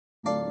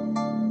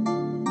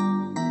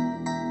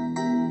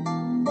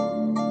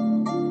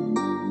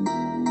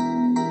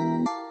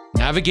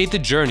Navigate the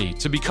journey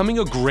to becoming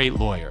a great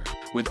lawyer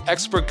with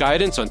expert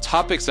guidance on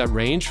topics that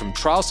range from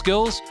trial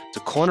skills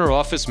to corner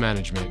office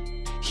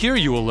management. Here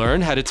you will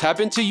learn how to tap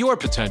into your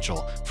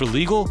potential for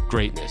legal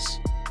greatness.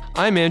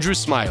 I'm Andrew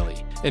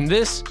Smiley, and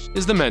this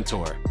is The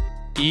Mentor,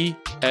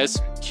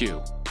 ESQ.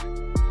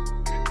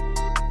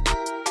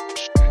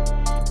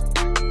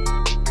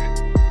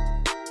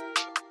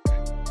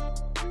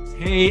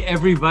 Hey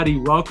everybody,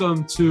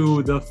 welcome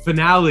to the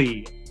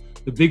finale,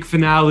 the big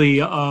finale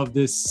of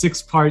this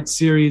 6-part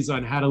series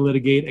on how to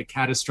litigate a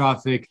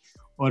catastrophic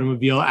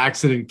automobile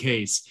accident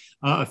case.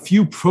 A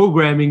few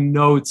programming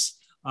notes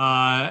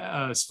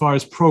as far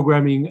as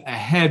programming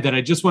ahead that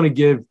I just want to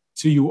give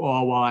to you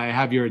all while I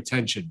have your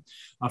attention.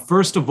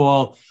 First of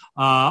all,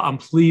 I'm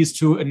pleased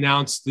to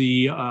announce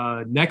the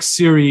next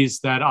series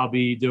that I'll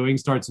be doing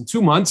starts in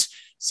 2 months.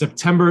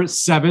 September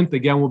 7th.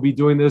 Again, we'll be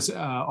doing this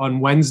on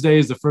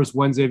Wednesdays, the first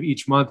Wednesday of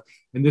each month.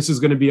 And this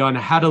is going to be on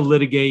how to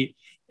litigate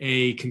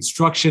a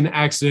construction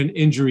accident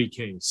injury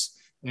case.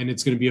 And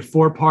it's going to be a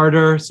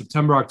 4-parter,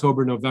 September,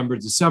 October, November,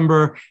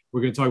 December.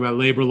 We're going to talk about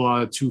labor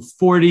law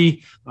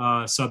 240,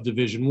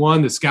 subdivision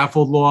 1, the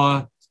scaffold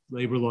law,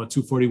 labor law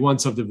 241,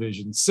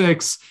 subdivision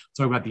 6,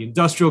 talk about the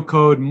industrial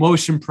code,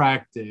 motion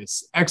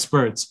practice,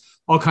 experts,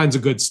 all kinds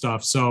of good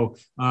stuff. So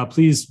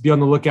please be on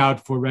the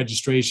lookout for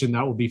registration.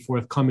 That will be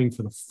forthcoming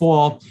for the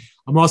fall.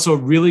 I'm also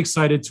really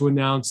excited to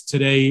announce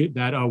today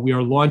that we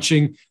are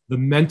launching the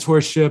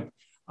mentorship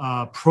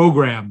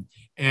program.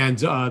 And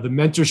the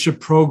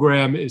mentorship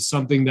program is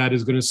something that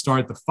is going to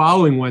start the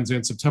following Wednesday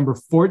on September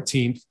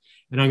 14th.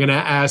 And I'm going to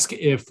ask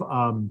if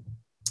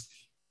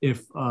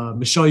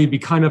Michelle, you'd be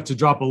kind enough to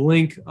drop a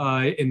link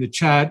in the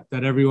chat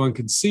that everyone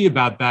can see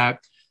about that.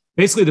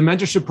 Basically, the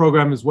mentorship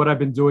program is what I've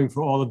been doing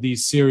for all of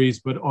these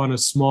series, but on a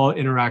small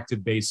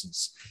interactive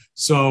basis.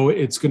 So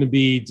it's going to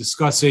be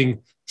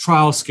discussing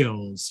trial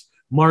skills,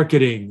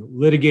 marketing,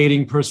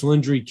 litigating personal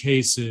injury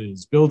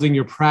cases, building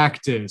your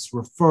practice,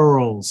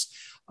 referrals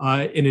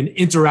in an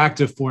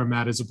interactive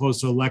format as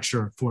opposed to a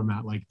lecture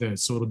format like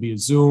this. So it'll be a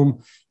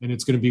Zoom, and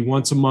it's going to be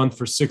once a month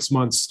for 6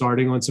 months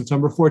starting on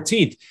September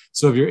 14th.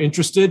 So if you're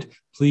interested,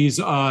 please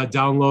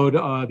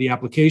download the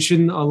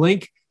application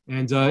link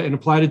and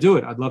apply to do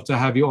it. I'd love to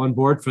have you on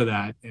board for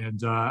that.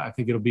 And I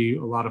think it'll be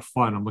a lot of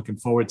fun. I'm looking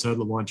forward to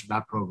the launch of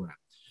that program.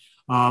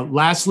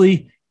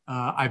 Lastly,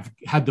 I've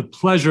had the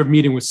pleasure of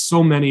meeting with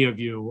so many of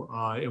you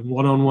in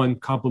one-on-one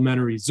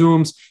complimentary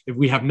Zooms. If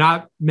we have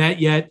not met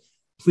yet,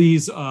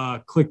 please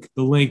click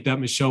the link that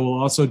Michelle will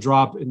also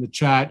drop in the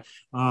chat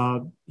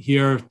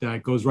here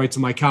that goes right to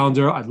my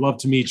calendar. I'd love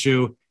to meet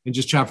you and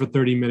just chat for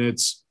 30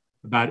 minutes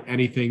about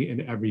anything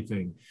and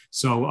everything.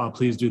 So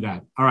please do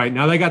that. All right,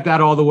 now that I got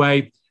that all the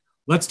way,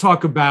 let's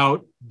talk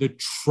about the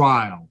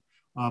trial,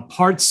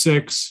 part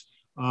 6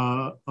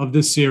 of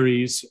this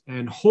series.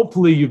 And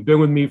hopefully you've been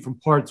with me from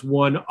parts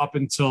 1 up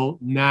until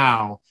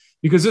now,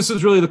 because this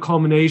is really the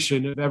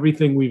culmination of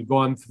everything we've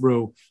gone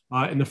through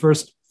in the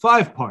first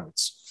 5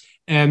 parts.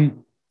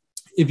 And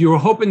if you were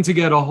hoping to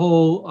get a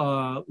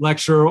whole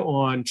lecture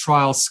on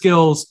trial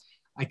skills,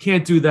 I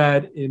can't do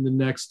that in the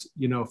next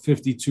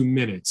 52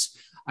 minutes.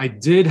 I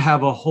did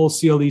have a whole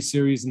CLE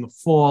series in the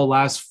fall,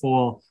 last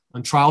fall,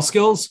 on trial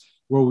skills,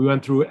 where we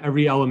went through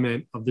every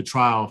element of the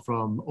trial,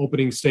 from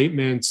opening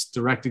statements,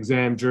 direct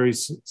exam, jury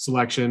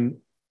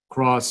selection,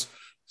 cross,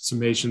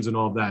 summations, and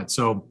all of that.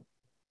 So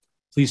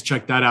please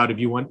check that out if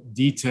you want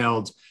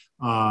detailed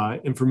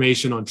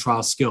information on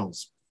trial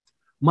skills.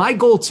 My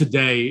goal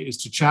today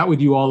is to chat with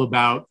you all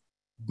about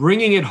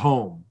bringing it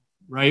home,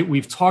 right?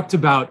 We've talked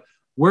about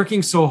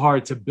working so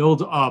hard to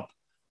build up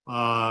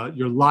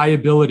your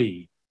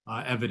liability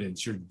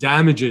evidence, your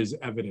damages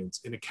evidence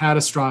in a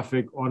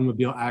catastrophic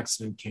automobile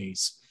accident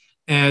case.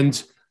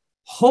 And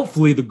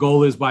hopefully the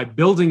goal is, by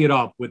building it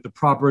up with the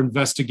proper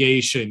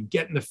investigation,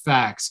 getting the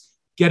facts,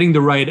 getting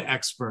the right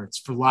experts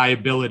for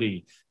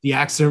liability, the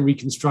accident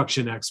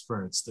reconstruction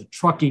experts, the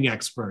trucking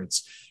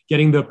experts,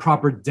 getting the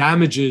proper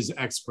damages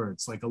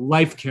experts like a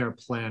life care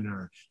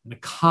planner, an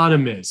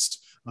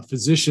economist, a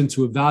physician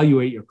to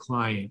evaluate your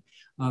client.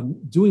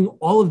 Doing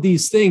all of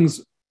these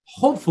things,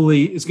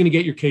 hopefully, is going to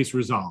get your case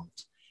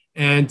resolved.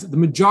 And the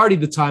majority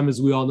of the time,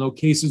 as we all know,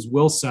 cases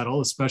will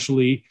settle,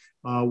 especially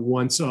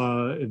once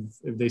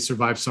if they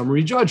survive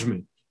summary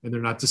judgment and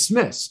they're not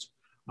dismissed.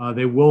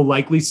 They will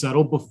likely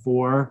settle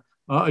before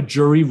a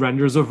jury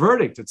renders a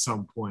verdict at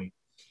some point.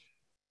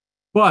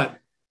 But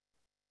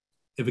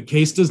if a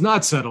case does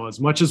not settle, as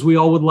much as we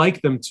all would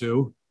like them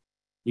to,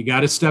 you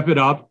got to step it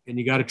up and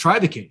you got to try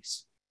the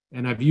case.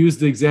 And I've used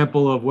the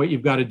example of what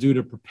you've got to do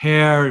to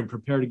prepare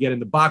to get in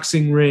the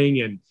boxing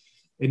ring.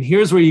 And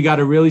here's where you got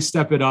to really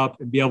step it up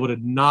and be able to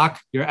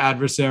knock your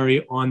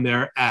adversary on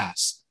their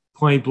ass,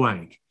 point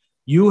blank.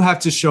 You have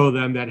to show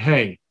them that,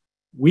 hey,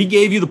 we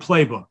gave you the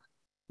playbook.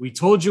 We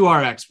told you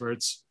our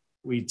experts.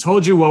 We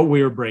told you what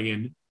we were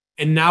bringing,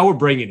 and now we're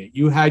bringing it.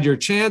 You had your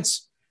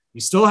chance.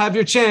 You still have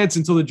your chance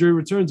until the jury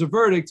returns a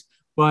verdict,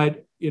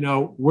 but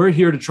we're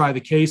here to try the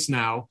case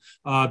now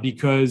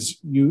because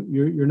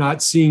you're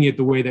not seeing it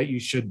the way that you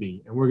should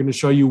be, and we're going to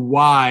show you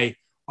why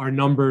our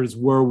numbers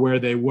were where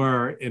they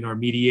were in our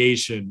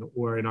mediation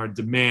or in our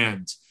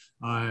demand.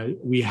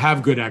 We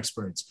have good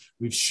experts.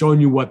 We've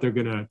shown you what they're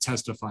going to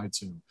testify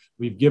to.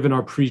 We've given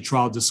our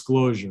pretrial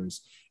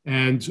disclosures,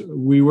 and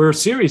we were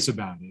serious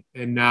about it.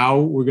 And now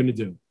we're going to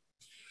do.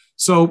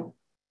 So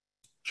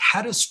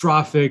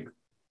catastrophic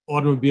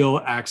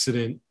automobile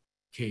accident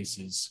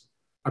cases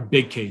are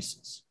big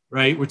cases,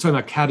 right? We're talking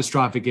about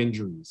catastrophic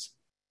injuries,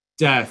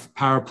 death,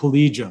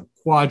 paraplegia,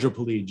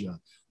 quadriplegia,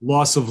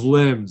 loss of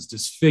limbs,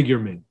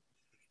 disfigurement.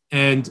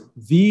 And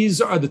these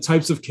are the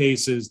types of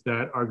cases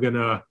that are going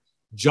to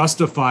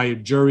justify a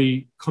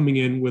jury coming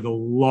in with a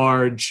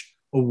large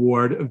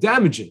award of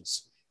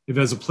damages if,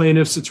 as a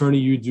plaintiff's attorney,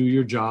 you do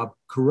your job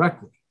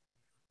correctly.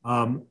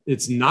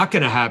 It's not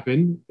going to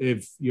happen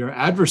if your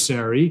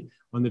adversary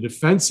on the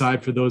defense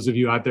side, for those of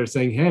you out there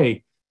saying,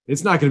 hey,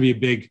 it's not going to be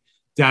a big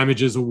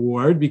damages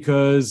award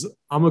because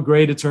I'm a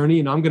great attorney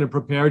and I'm going to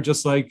prepare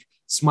just like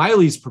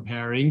Smiley's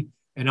preparing,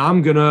 and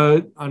I'm going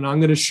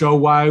to show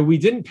why we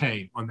didn't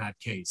pay on that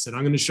case, and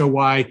I'm going to show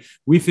why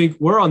we think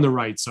we're on the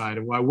right side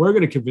and why we're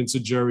going to convince a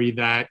jury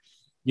that,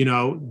 you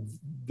know,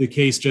 the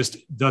case just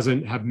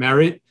doesn't have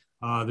merit.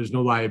 There's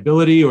no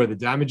liability, or the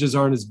damages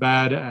aren't as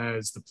bad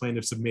as the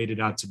plaintiffs have made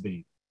it out to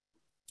be.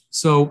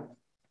 So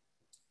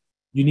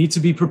you need to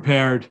be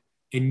prepared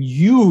and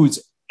use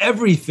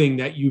everything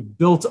that you've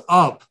built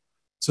up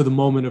to the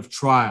moment of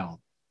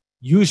trial.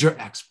 Use your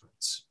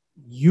experts.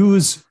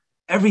 Use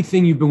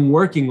everything you've been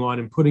working on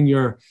and putting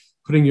your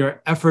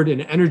effort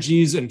and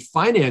energies and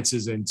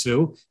finances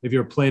into. If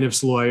you're a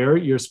plaintiff's lawyer,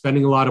 you're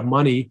spending a lot of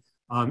money.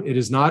 It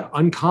is not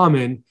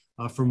uncommon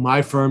for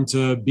my firm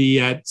to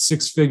be at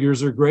six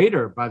figures or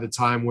greater by the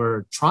time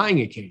we're trying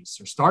a case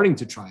or starting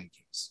to try a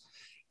case.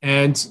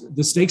 And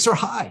the stakes are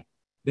high.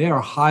 They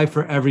are high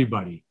for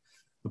everybody.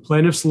 The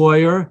plaintiff's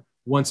lawyer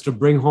wants to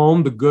bring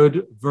home the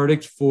good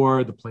verdict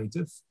for the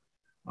plaintiff.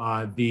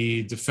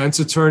 The defense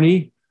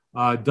attorney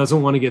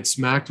doesn't want to get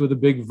smacked with a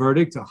big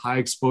verdict, a high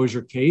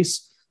exposure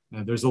case.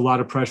 There's a lot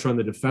of pressure on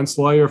the defense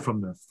lawyer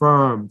from their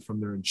firm,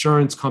 from their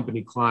insurance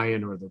company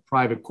client or their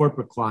private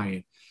corporate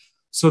client.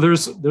 So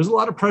there's a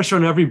lot of pressure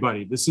on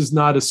everybody. This is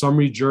not a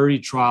summary jury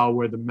trial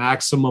where the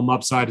maximum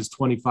upside is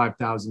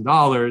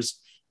 $25,000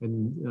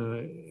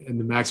 and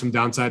the maximum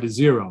downside is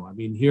zero. I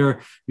mean,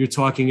 here you're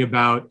talking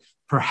about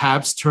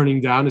perhaps turning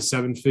down a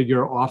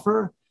seven-figure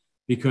offer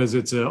because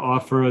it's an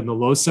offer in the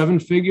low seven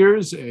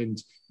figures,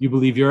 and you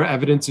believe your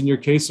evidence in your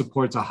case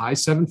supports a high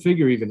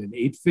seven-figure, even an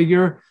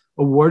eight-figure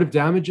award of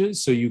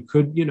damages. So you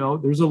could,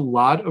 there's a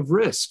lot of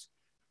risk.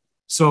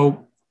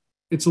 So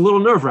it's a little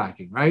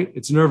nerve-wracking, right?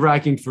 It's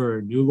nerve-wracking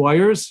for new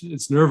lawyers.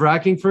 It's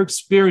nerve-wracking for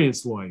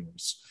experienced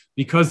lawyers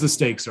because the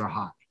stakes are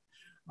high.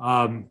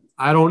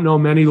 I don't know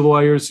many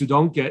lawyers who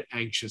don't get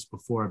anxious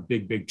before a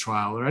big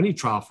trial, or any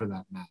trial for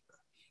that matter.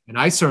 And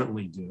I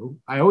certainly do.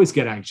 I always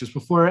get anxious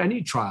before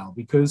any trial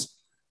because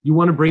you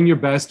want to bring your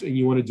best and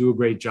you want to do a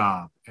great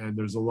job. And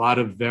there's a lot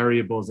of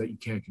variables that you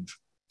can't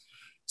control.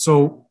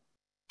 So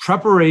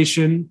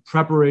preparation.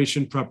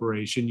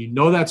 You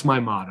know, that's my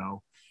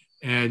motto.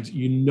 And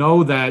you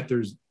know that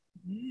there's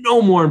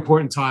no more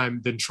important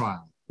time than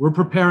trial. We're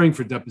preparing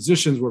for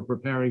depositions. We're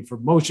preparing for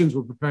motions.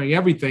 We're preparing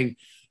everything.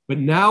 But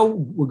now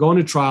we're going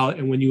to trial.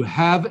 And when you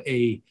have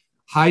a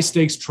high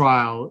stakes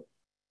trial,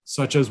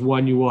 such as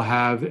one you will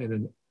have in a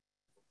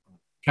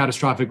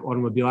catastrophic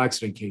automobile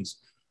accident case,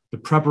 the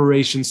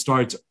preparation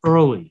starts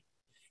early.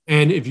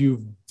 And if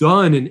you've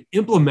done and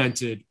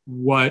implemented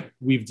what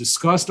we've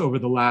discussed over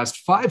the last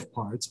 5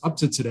 parts up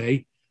to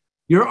today,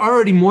 you're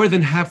already more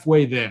than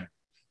halfway there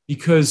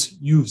because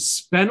you've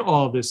spent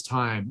all this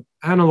time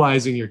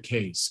analyzing your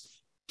case,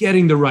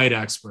 getting the right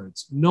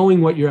experts,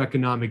 knowing what your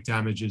economic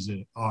damages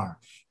are,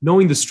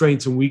 knowing the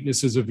strengths and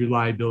weaknesses of your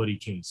liability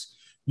case.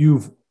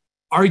 You've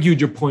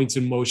argued your points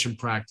in motion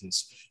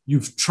practice.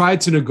 You've tried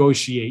to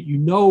negotiate. You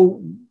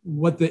know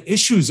what the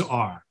issues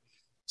are.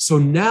 So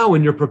now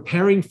when you're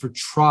preparing for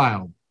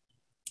trial,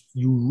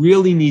 you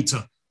really need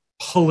to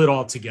pull it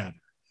all together.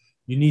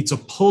 You need to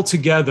pull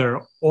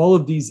together all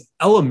of these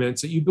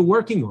elements that you've been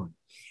working on.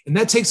 And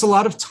that takes a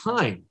lot of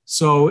time.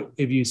 So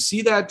if you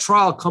see that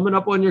trial coming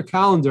up on your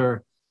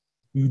calendar,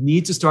 you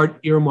need to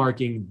start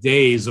earmarking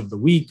days of the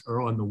week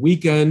or on the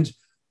weekend,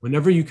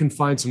 whenever you can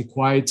find some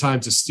quiet time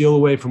to steal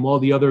away from all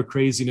the other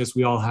craziness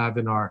we all have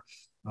in our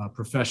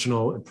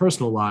professional and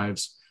personal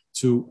lives,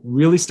 to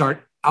really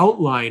start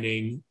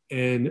outlining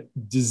and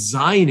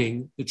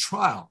designing the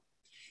trial.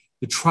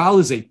 The trial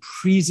is a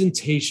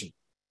presentation,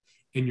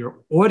 and your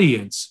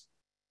audience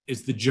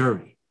is the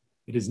jury.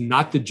 It is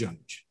not the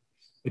judge.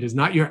 It is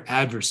not your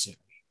adversary.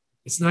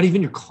 It's not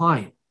even your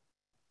client.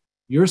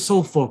 Your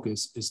sole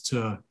focus is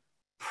to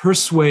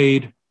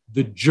persuade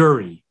the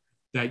jury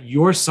that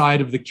your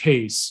side of the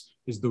case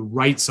is the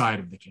right side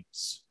of the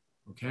case,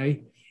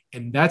 okay?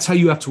 And that's how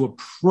you have to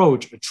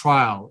approach a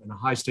trial in a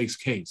high-stakes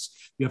case.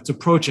 You have to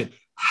approach it,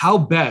 how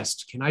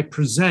best can I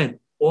present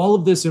all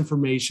of this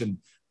information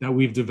that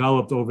we've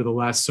developed over the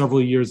last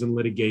several years in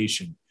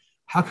litigation?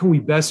 How can we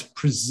best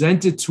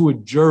present it to a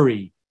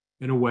jury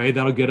in a way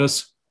that'll get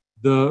us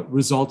the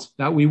result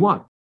that we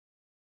want?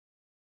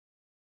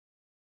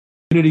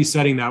 community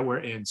setting that we're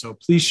in. So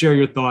please share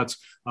your thoughts.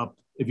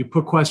 If you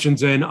put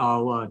questions in,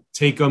 I'll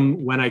take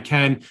them when I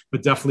can,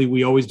 but definitely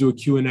we always do a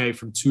Q&A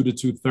from 2 to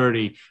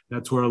 2:30.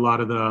 That's where a lot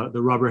of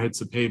the rubber hits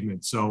the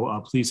pavement.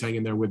 So please hang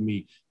in there with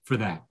me for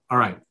that. All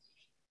right.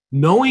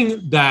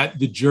 Knowing that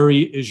the jury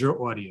is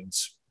your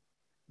audience,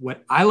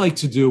 what I like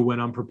to do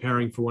when I'm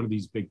preparing for one of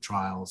these big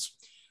trials,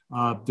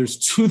 there's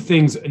two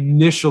things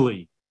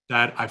initially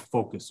that I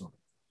focus on.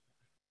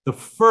 The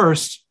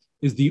first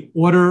is the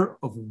order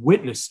of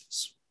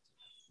witnesses.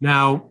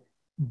 Now,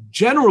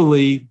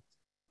 generally,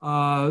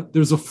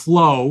 there's a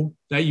flow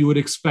that you would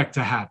expect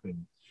to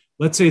happen.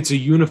 Let's say it's a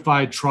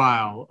unified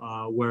trial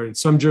where in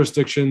some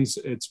jurisdictions,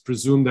 it's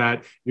presumed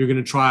that you're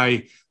going to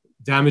try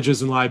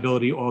damages and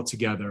liability all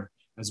together,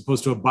 as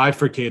opposed to a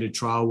bifurcated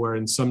trial where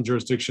in some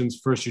jurisdictions,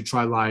 first you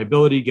try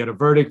liability, get a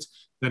verdict.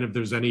 Then if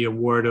there's any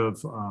award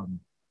of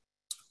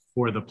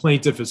for the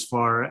plaintiff as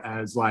far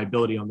as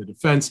liability on the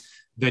defense,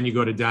 then you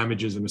go to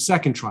damages in a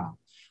second trial.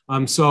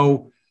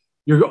 So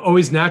you're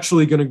always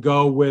naturally going to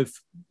go with,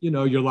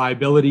 your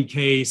liability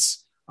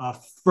case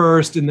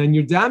first, and then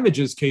your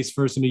damages case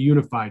first in a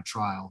unified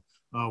trial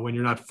when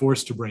you're not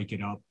forced to break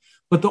it up.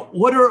 But the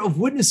order of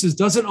witnesses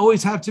doesn't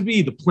always have to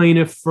be the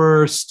plaintiff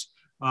first,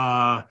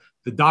 the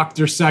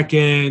doctor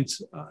second,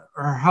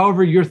 or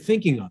however you're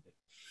thinking of it.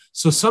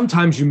 So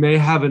sometimes you may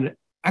have an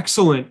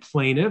excellent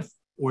plaintiff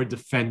or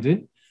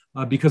defendant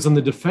because on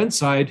the defense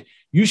side,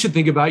 you should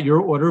think about your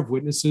order of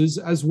witnesses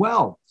as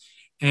well.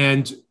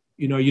 And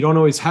you don't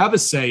always have a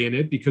say in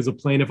it because a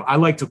plaintiff, I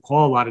like to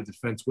call a lot of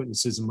defense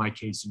witnesses in my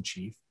case in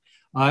chief.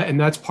 And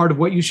that's part of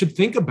what you should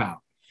think about.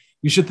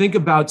 You should think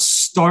about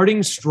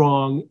starting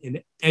strong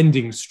and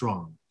ending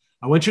strong.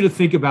 I want you to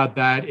think about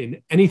that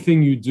in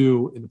anything you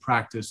do in the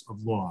practice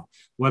of law,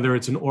 whether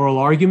it's an oral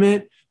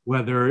argument,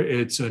 whether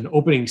it's an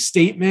opening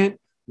statement,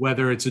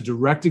 whether it's a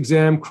direct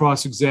exam,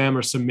 cross-exam,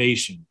 or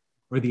summation,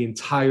 or the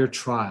entire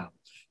trial.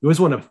 You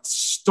always want to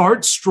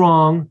start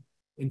strong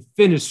and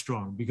finish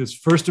strong because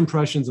first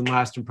impressions and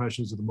last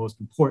impressions are the most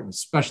important,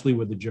 especially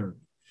with the jury.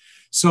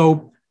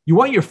 So you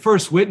want your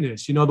first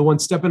witness, the one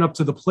stepping up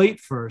to the plate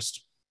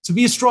first, to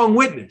be a strong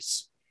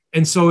witness.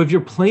 And so if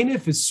your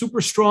plaintiff is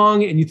super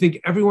strong and you think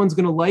everyone's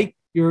going to like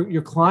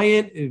your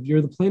client, if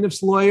you're the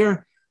plaintiff's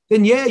lawyer,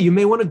 then yeah, you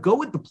may want to go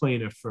with the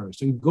plaintiff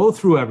first and go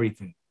through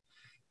everything.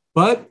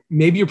 But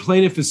maybe your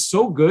plaintiff is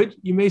so good,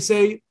 you may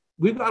say,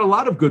 we've got a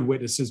lot of good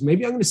witnesses.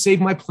 Maybe I'm going to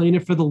save my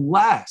plaintiff for the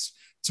last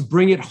to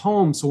bring it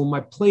home. So when my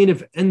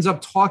plaintiff ends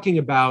up talking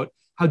about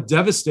how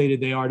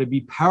devastated they are to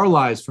be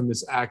paralyzed from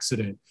this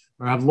accident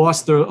or have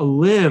lost a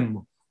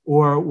limb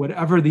or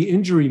whatever the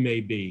injury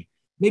may be,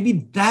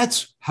 maybe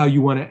that's how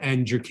you want to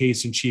end your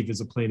case in chief as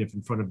a plaintiff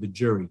in front of the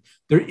jury.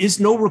 There is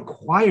no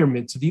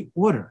requirement to the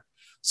order.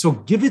 So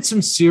give it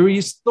some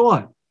serious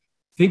thought.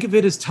 Think of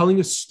it as telling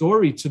a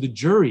story to the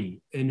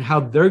jury and how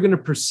they're going to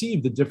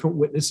perceive the different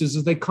witnesses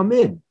as they come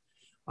in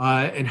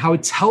and how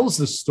it tells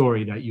the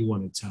story that you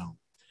want to tell.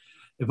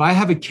 If I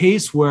have a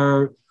case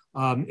where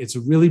it's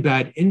a really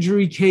bad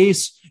injury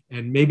case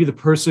and maybe the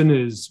person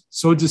is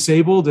so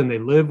disabled and they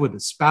live with a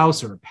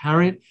spouse or a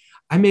parent,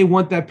 I may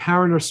want that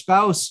parent or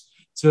spouse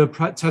to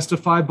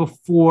testify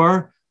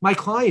before my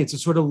client to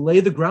sort of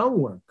lay the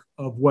groundwork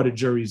of what a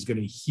jury is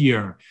going to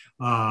hear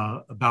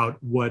about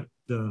what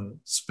the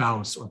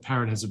spouse or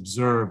parent has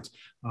observed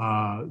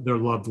their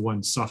loved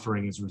one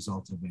suffering as a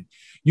result of it.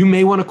 You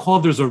may want to call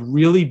if there's a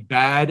really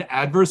bad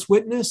adverse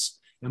witness.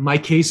 In my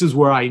cases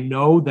where I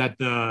know that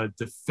the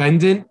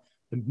defendant,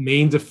 the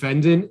main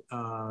defendant,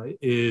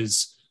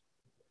 is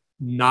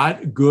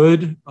not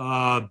good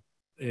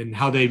in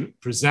how they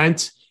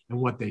present and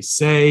what they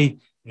say.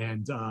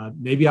 And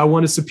maybe I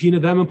want to subpoena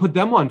them and put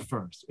them on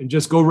first and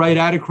just go right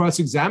at it,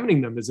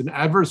 cross-examining them as an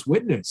adverse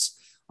witness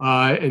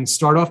and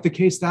start off the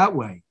case that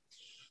way.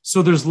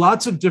 So there's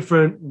lots of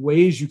different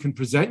ways you can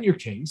present your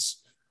case.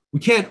 We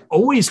can't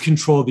always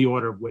control the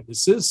order of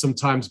witnesses,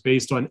 sometimes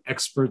based on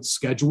expert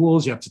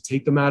schedules. You have to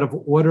take them out of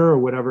order or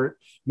whatever it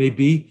may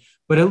be.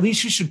 But at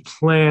least you should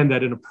plan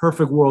that in a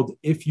perfect world,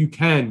 if you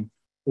can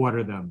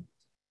order them,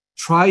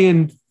 try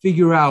and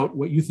figure out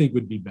what you think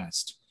would be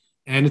best.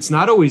 And it's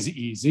not always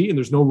easy, and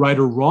there's no right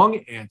or wrong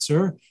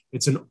answer.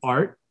 It's an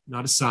art,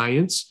 not a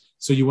science.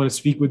 So you want to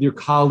speak with your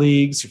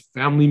colleagues, your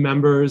family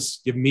members,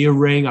 give me a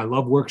ring. I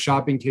love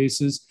workshopping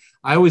cases.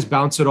 I always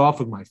bounce it off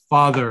with my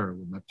father,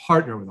 with my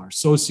partner, with our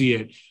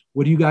associate.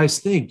 What do you guys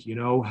think?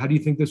 How do you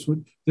think this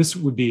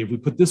would be if we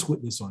put this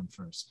witness on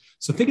first?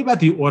 So think about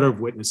the order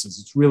of witnesses.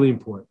 It's really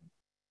important.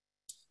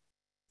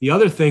 The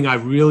other thing I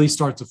really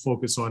start to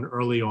focus on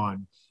early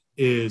on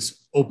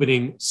is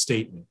opening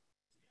statement.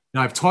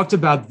 Now, I've talked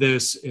about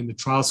this in the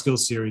trial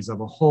skills series I've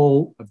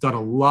done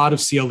a lot of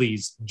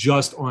CLEs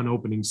just on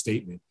opening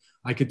statement.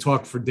 I could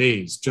talk for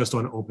days just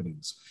on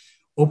openings.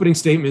 Opening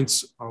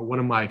statements are one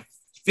of my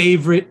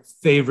favorite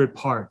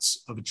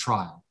parts of a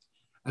trial.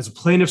 As a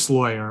plaintiff's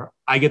lawyer,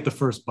 I get the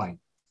first bite.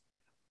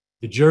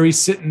 The jury's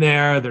sitting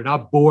there. They're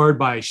not bored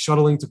by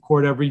shuttling to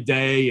court every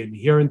day and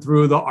hearing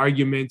through the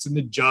arguments and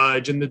the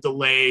judge and the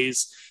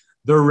delays.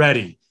 They're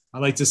ready. I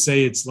like to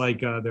say it's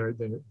like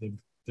they've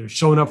They're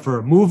showing up for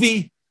a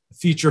movie, a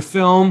feature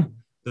film.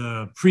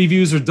 The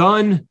previews are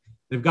done.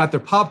 They've got their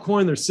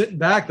popcorn. They're sitting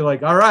back. They're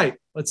like, all right,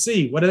 let's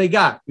see. What do they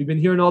got? We've been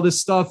hearing all this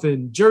stuff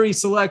in jury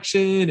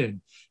selection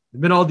and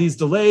there've been all these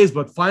delays,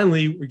 but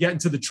finally we're getting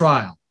to the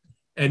trial.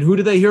 And who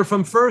do they hear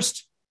from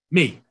first?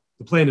 Me,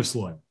 the plaintiff's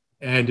lawyer.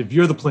 And if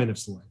you're the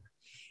plaintiff's lawyer,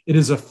 it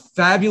is a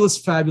fabulous,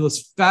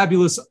 fabulous,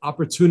 fabulous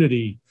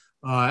opportunity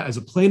as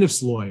a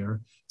plaintiff's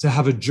lawyer to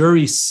have a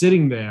jury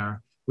sitting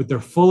there with their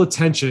full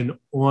attention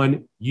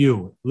on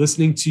you,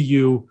 listening to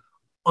you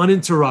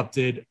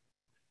uninterrupted,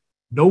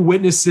 no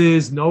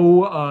witnesses,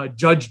 no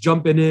judge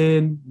jumping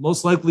in,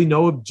 most likely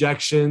no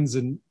objections.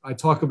 And I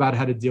talk about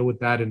how to deal with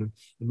that in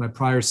my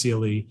prior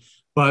CLE.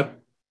 But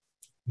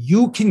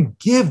you can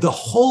give the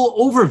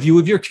whole overview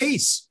of your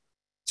case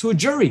to a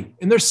jury,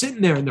 and they're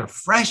sitting there and they're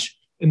fresh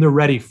and they're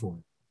ready for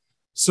it.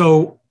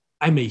 So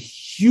I'm a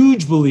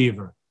huge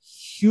believer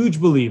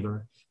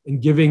in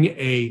giving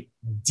a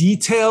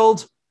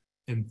detailed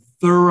and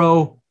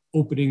thorough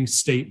opening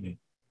statement.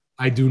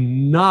 I do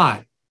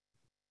not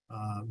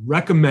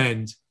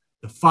recommend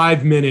the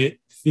 5-minute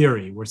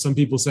theory where some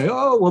people say,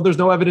 oh, well, there's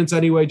no evidence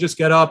anyway. Just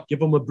get up, give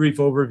them a brief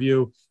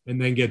overview,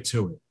 and then get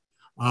to it.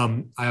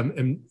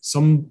 And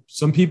some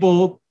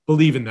people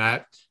believe in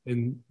that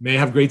and may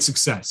have great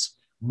success.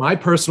 My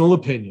personal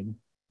opinion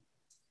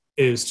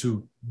is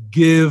to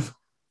give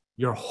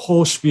your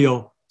whole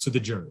spiel to the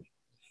jury.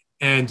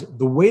 And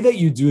the way that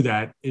you do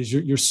that is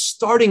you're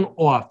starting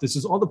off, this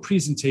is all the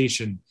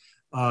presentation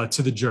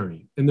to the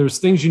jury. And there's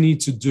things you need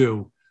to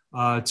do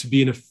to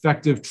be an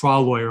effective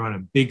trial lawyer on a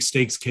big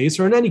stakes case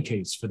or in any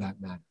case for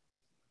that matter.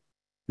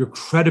 Your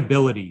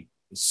credibility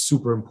is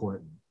super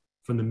important.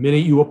 From the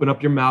minute you open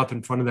up your mouth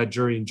in front of that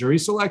jury in jury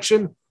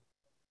selection,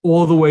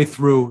 all the way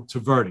through to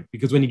verdict.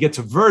 Because when you get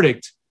to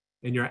verdict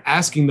and you're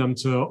asking them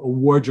to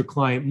award your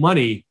client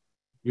money,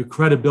 your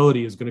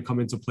credibility is going to come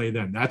into play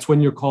then. That's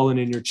when you're calling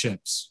in your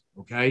chips,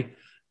 okay?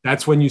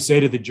 That's when you say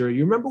to the jury,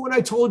 you remember when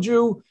I told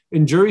you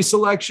in jury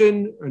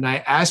selection, and I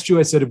asked you,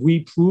 I said, if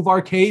we prove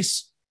our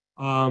case,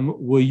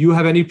 will you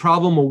have any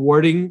problem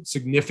awarding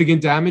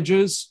significant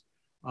damages?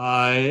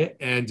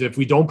 And if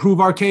we don't prove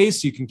our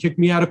case, you can kick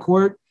me out of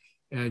court.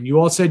 And you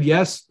all said,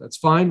 yes, that's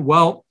fine.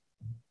 Well,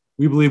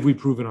 we believe we've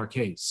proven our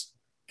case.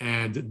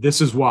 And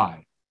this is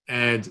why.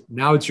 And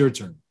now it's your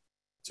turn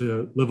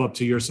to live up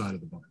to your side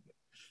of the bargain.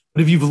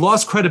 But if you've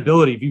lost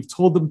credibility, if you've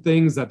told them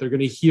things that they're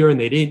going to hear and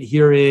they didn't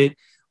hear it,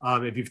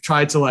 if you've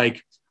tried to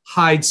like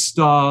hide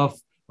stuff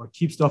or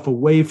keep stuff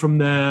away from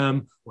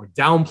them or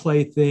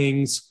downplay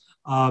things,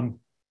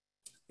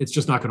 it's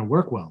just not going to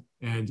work well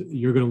and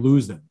you're going to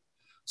lose them.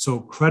 So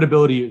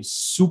credibility is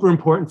super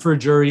important for a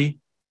jury.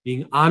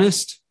 Being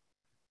honest,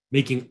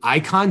 making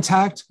eye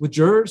contact with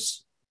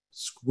jurors,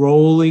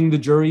 scrolling the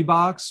jury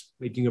box,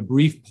 making a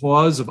brief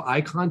pause of eye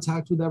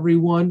contact with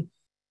everyone,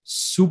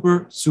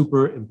 super,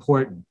 super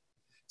important.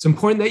 It's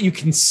important that you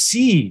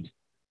concede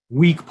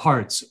weak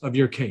parts of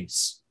your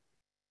case.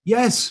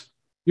 Yes,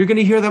 you're going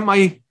to hear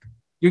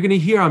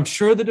I'm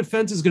sure the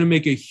defense is going to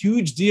make a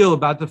huge deal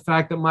about the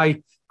fact that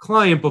my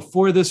client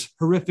before this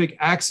horrific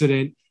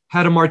accident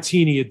had a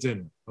martini at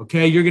dinner.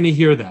 Okay, you're going to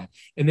hear that.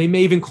 And they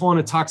may even call in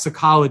a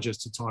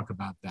toxicologist to talk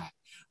about that.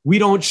 We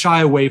don't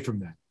shy away from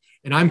that.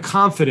 And I'm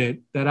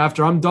confident that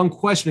after I'm done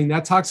questioning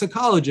that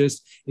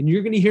toxicologist, and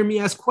you're going to hear me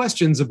ask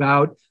questions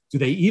about, do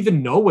they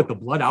even know what the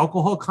blood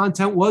alcohol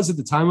content was at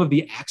the time of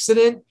the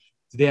accident?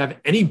 Do they have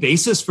any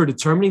basis for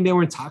determining they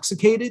were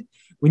intoxicated?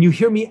 When you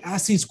hear me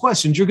ask these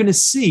questions, you're going to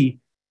see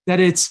that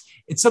it's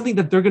something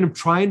that they're going to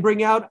try and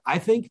bring out. I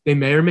think they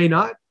may or may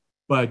not,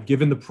 but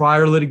given the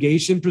prior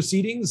litigation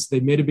proceedings, they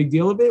made a big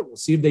deal of it. We'll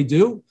see if they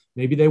do.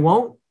 Maybe they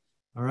won't.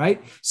 All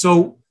right.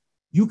 So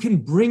you can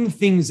bring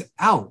things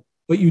out,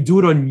 but you do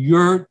it on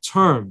your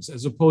terms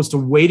as opposed to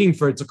waiting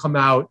for it to come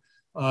out.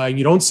 And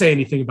you don't say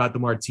anything about the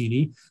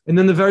martini. And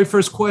then the very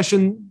first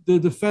question the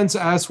defense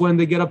asks when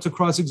they get up to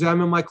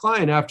cross-examine my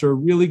client after a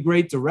really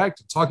great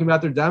direct talking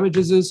about their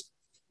damages is,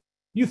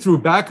 you threw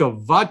back a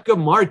vodka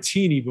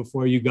martini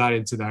before you got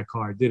into that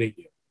car, didn't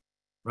you?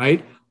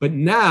 Right? But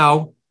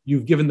now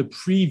you've given the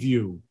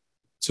preview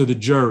to the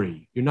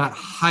jury. You're not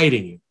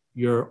hiding it.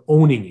 You're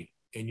owning it.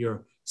 And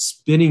you're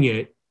spinning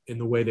it in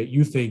the way that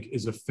you think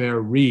is a fair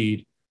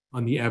read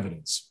on the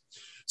evidence.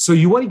 So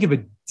you want to give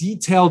a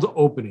detailed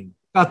opening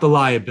about the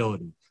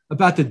liability,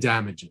 about the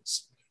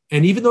damages.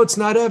 And even though it's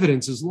not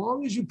evidence, as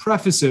long as you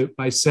preface it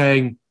by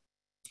saying,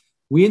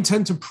 we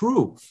intend to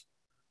prove,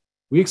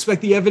 we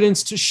expect the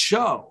evidence to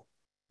show,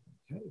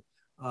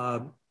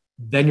 okay,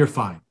 then you're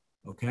fine,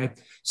 okay?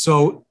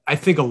 So I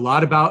think a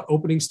lot about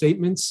opening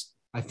statements.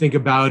 I think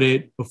about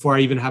it before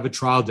I even have a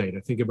trial date. I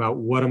think about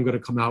what I'm going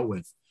to come out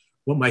with,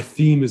 what my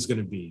theme is going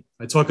to be.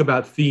 I talk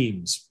about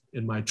themes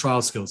in my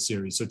trial skills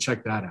series, so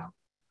check that out.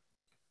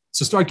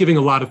 So start giving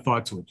a lot of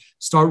thought to it.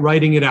 Start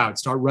writing it out.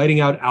 Start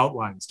writing out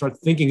outlines. Start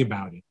thinking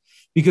about it.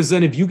 Because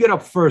then if you get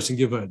up first and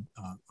give a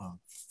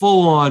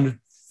full-on,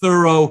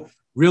 thorough,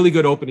 really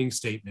good opening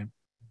statement,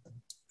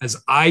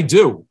 as I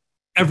do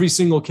every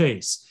single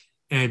case,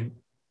 and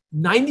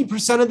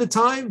 90% of the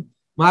time,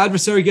 my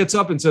adversary gets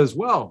up and says,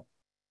 well,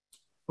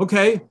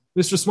 okay,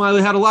 Mr.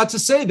 Smiley had a lot to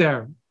say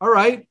there. All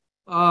right.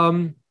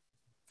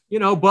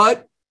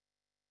 But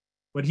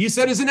what he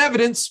said isn't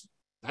evidence.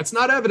 That's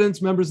not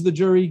evidence, members of the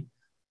jury.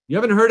 You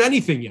haven't heard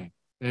anything yet.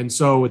 And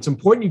so it's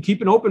important you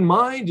keep an open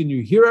mind and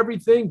you hear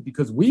everything,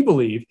 because we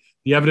believe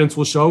the evidence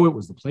will show it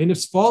was the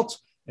plaintiff's fault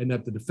and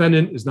that the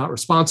defendant is not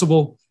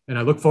responsible. And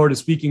I look forward to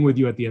speaking with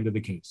you at the end of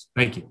the case.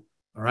 Thank you.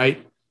 All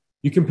right.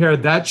 You compare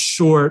that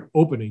short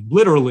opening.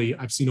 Literally,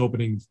 I've seen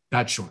openings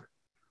that short.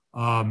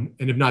 And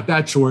if not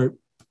that short,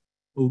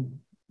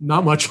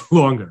 not much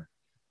longer.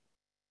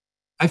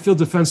 I feel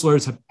defense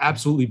lawyers have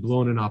absolutely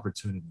blown an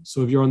opportunity.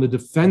 So if you're on the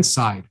defense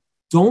side,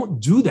 don't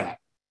do that.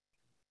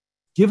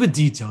 Give a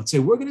detail. Say,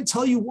 we're going to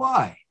tell you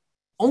why.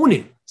 Own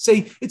it.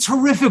 Say, it's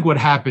horrific what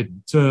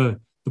happened to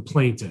the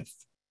plaintiff.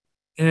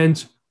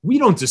 And we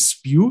don't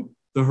dispute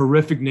the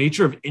horrific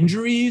nature of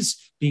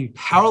injuries, being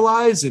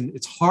paralyzed, and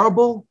it's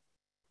horrible.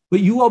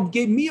 But you all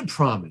gave me a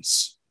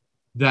promise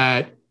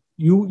that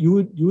you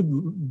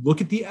would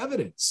look at the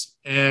evidence.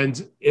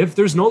 And if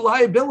there's no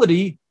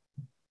liability,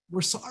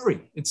 we're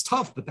sorry. It's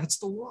tough, but that's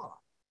the law.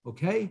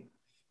 Okay?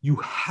 You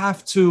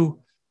have to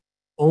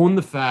own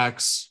the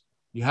facts.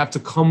 You have to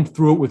come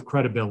through it with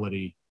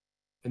credibility.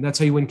 And that's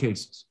how you win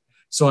cases.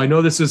 So I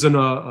know this isn't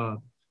a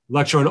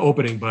lecture on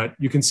opening, but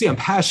you can see I'm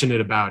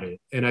passionate about it.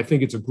 And I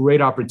think it's a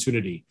great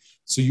opportunity.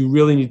 So you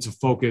really need to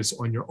focus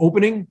on your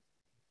opening,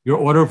 your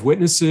order of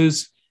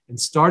witnesses, and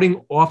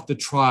starting off the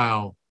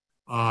trial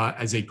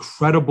as a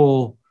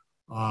credible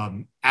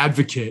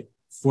advocate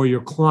for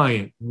your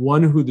client,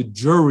 one who the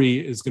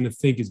jury is going to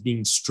think is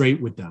being straight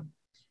with them.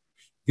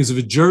 Because if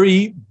a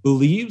jury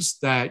believes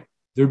that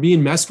they're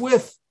being messed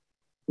with,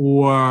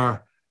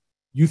 or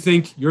you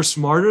think you're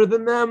smarter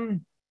than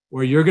them,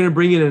 or you're going to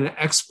bring in an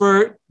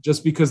expert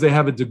just because they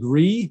have a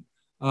degree,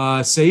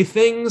 say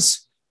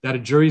things that a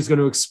jury is going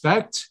to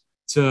expect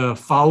to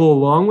follow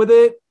along with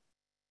it,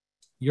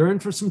 you're in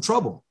for some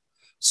trouble.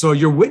 So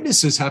your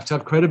witnesses have to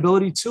have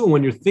credibility too.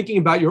 When you're thinking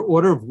about your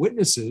order of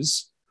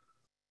witnesses,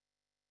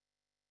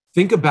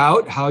 think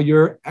about how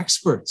your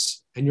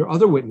experts and your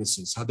other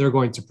witnesses, how they're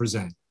going to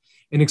present,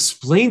 and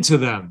explain to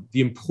them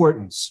the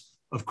importance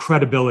of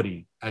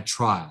credibility at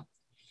trial.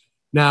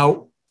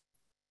 Now,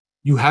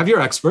 you have your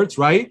experts,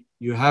 right?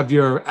 You have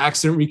your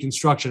accident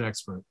reconstruction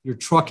expert, your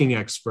trucking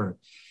expert.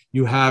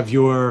 You have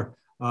your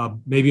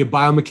maybe a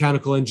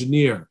biomechanical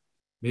engineer.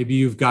 Maybe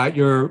you've got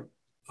your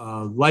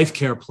life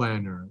care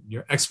planner,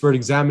 your expert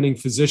examining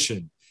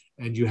physician,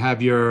 and you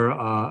have your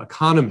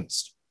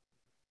economist.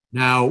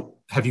 Now,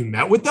 have you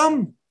met with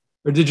them,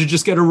 or did you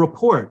just get a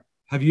report?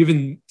 Have you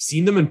even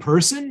seen them in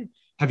person?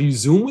 Have you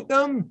Zoomed with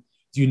them?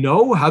 Do you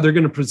know how they're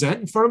going to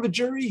present in front of a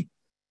jury?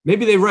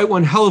 Maybe they write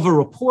one hell of a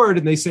report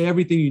and they say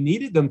everything you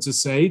needed them to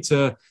say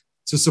to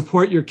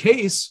support your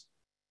case,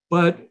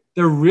 but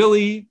they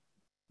really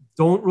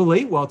don't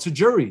relate well to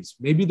juries.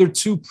 Maybe they're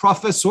too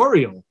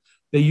professorial.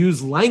 They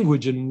use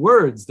language and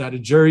words that a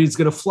jury is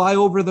going to fly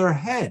over their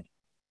head.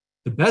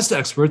 The best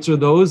experts are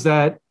those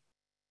that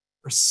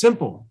are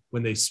simple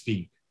when they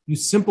speak,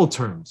 use simple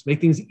terms,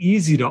 make things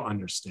easy to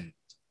understand.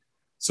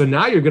 So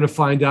now you're going to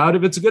find out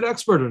if it's a good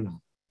expert or not.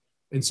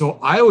 And so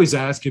I always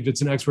ask if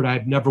it's an expert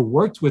I've never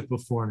worked with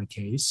before in a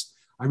case.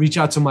 I reach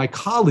out to my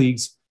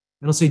colleagues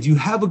and I'll say, do you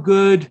have a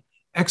good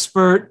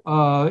expert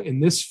in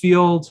this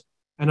field?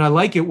 And I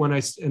like it when I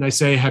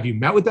say, have you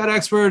met with that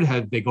expert?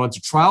 Have they gone to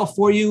trial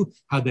for you?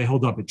 How'd they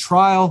hold up at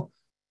trial?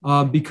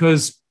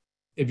 Because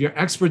if your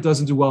expert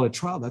doesn't do well at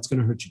trial, that's going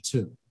to hurt you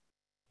too.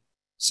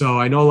 So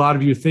I know a lot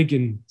of you are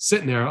thinking,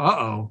 sitting there,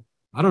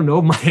 I don't know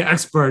if my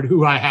expert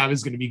who I have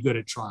is going to be good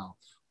at trial.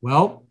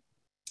 Well,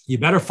 you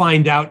better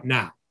find out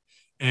now.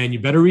 And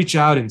you better reach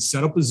out and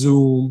set up a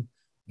Zoom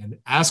and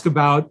ask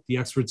about the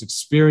expert's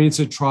experience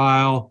at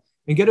trial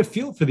and get a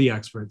feel for the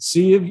expert.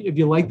 See if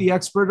you like the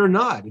expert or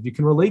not, if you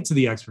can relate to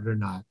the expert or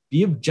not.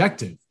 Be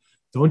objective.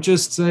 Don't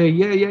just say,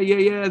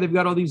 yeah, they've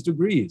got all these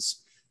degrees.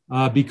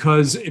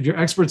 Because if your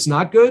expert's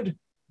not good,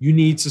 you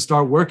need to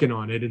start working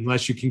on it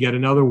unless you can get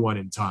another one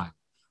in time,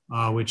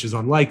 which is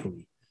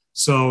unlikely.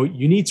 So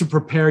you need to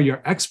prepare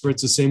your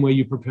experts the same way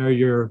you prepare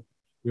your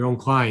own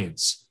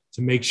clients,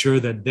 to make sure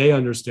that they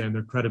understand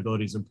their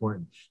credibility is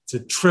important, to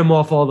trim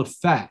off all the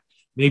fat.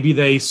 Maybe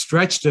they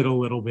stretched it a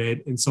little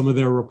bit in some of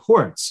their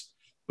reports,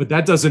 but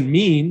that doesn't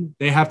mean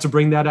they have to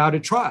bring that out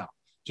at trial.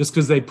 Just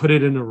because they put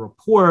it in a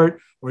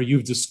report or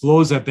you've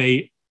disclosed that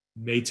they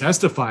may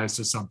testify as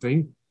to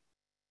something,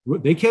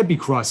 they can't be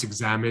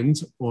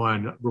cross-examined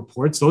on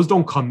reports. Those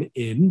don't come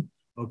in,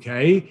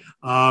 okay?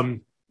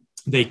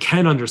 They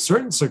can under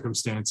certain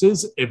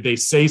circumstances if they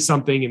say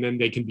something and then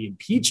they can be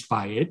impeached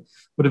by it.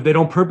 But if they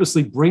don't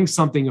purposely bring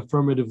something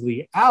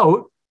affirmatively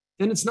out,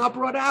 then it's not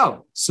brought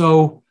out.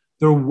 So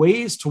there are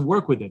ways to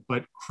work with it,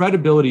 but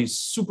credibility is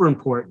super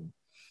important.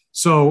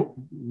 So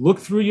look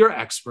through your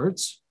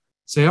experts,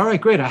 say, all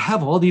right, great. I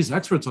have all these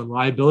experts on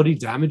liability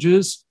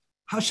damages.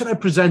 How should I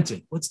present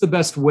it? What's the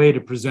best way to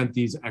present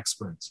these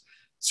experts?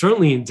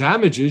 Certainly in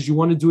damages, you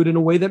want to do it in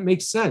a way that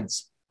makes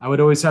sense. I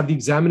would always have the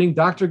examining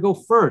doctor go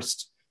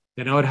first.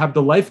 Then I would have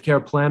the life care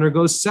planner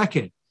go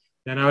second.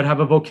 Then I would have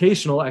a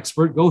vocational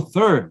expert go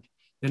third.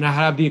 Then I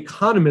have the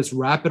economist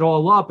wrap it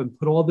all up and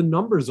put all the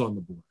numbers on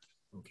the board.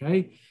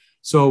 Okay.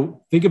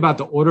 So think about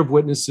the order of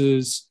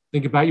witnesses.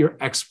 Think about your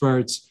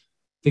experts.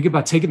 Think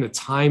about taking the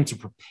time to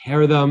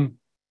prepare them.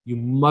 You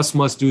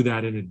must do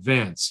that in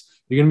advance.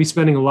 You're going to be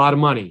spending a lot of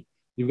money.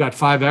 You've got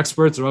 5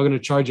 experts. They're all going to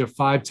charge you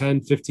 $5,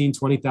 $10, $15,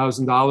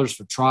 $20,000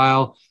 for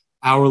trial,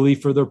 hourly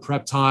for their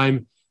prep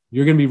time.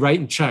 You're going to be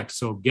writing checks.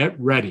 So get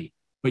ready,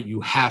 but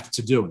you have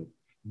to do it.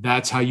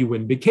 That's how you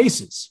win big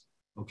cases.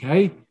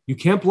 Okay. You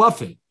can't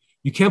bluff it.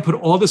 You can't put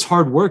all this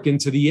hard work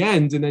into the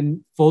end and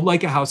then fold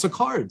like a house of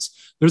cards.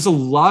 There's a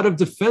lot of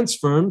defense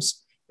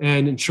firms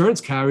and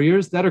insurance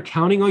carriers that are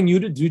counting on you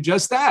to do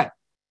just that.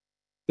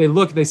 They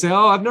look, they say,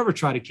 oh, I've never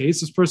tried a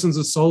case. This person's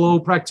a solo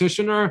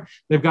practitioner.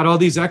 They've got all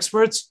these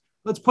experts.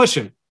 Let's push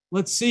it.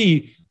 Let's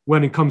see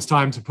when it comes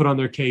time to put on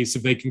their case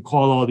if they can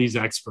call all these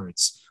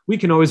experts. We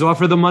can always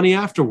offer the money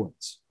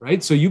afterwards,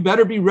 right? So you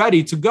better be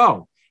ready to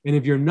go. And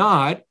if you're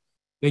not,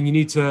 then you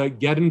need to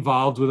get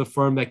involved with a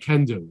firm that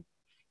can do it.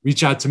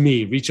 Reach out to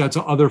me, reach out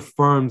to other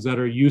firms that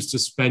are used to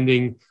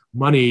spending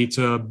money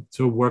to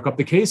work up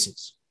the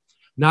cases.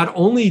 Not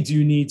only do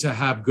you need to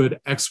have good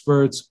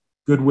experts,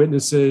 good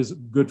witnesses,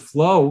 good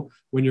flow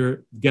when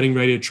you're getting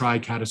ready to try a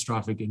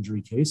catastrophic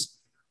injury case,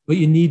 but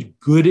you need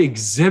good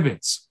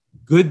exhibits,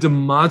 good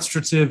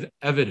demonstrative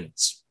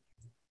evidence.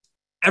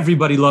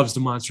 Everybody loves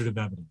demonstrative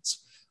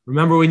evidence.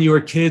 Remember when you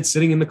were kids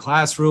sitting in the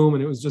classroom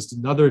and it was just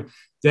another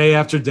day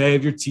after day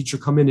of your teacher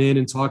coming in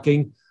and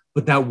talking?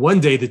 But that one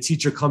day the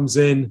teacher comes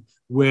in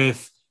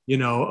with,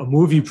 a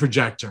movie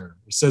projector,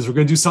 says, we're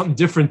going to do something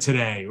different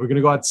today. We're going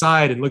to go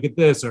outside and look at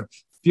this, or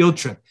field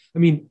trip. I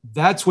mean,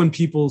 that's when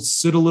people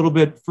sit a little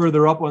bit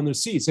further up on their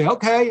seat, say,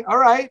 okay, all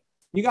right,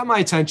 you got my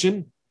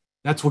attention.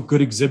 That's what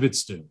good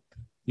exhibits do.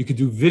 You could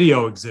do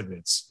video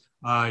exhibits.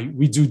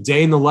 We do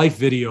day in the life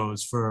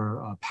videos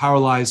for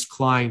paralyzed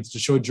clients to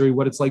show a jury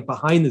what it's like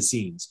behind the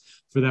scenes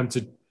for them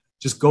to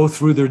just go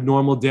through their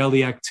normal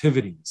daily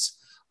activities.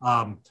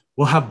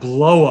 We'll have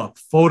blow-up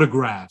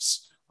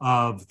photographs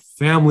of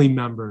family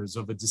members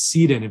of a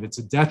decedent if it's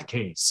a death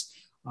case.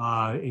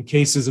 In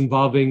cases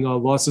involving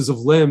losses of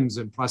limbs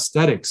and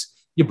prosthetics,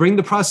 you bring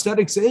the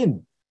prosthetics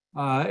in.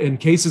 In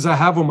cases I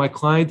have where my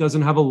client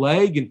doesn't have a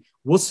leg, and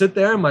we'll sit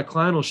there and my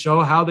client will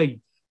show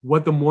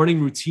what the morning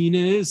routine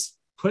is,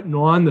 putting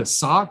on the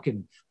sock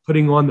and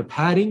putting on the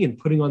padding and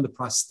putting on the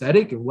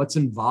prosthetic and what's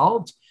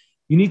involved.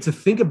 You need to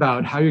think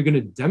about how you're going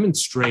to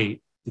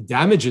demonstrate the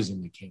damages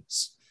in the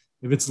case.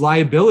 If it's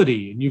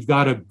liability and you've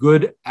got a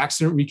good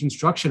accident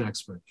reconstruction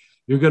expert,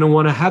 you're going to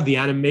want to have the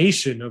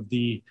animation of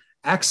the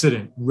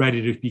accident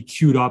ready to be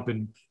queued up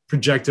and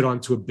projected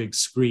onto a big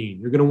screen.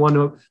 You're going to want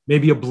to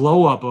maybe a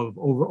blow up of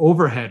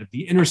overhead of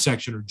the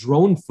intersection or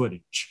drone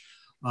footage,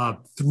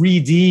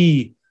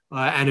 3D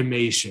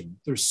animation.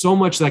 There's so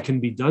much that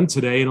can be done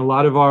today. And a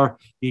lot of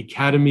the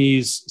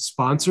Academy's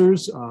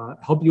sponsors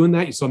help you in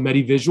that. You saw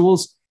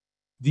MediVisuals.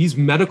 These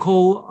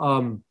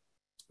medical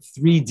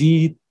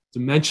 3D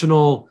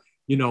dimensional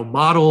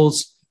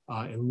models,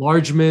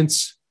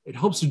 enlargements, it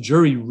helps the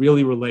jury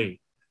really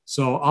relate.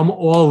 So I'm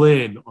all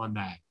in on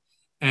that.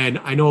 And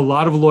I know a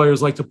lot of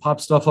lawyers like to pop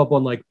stuff up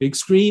on like big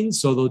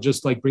screens. So they'll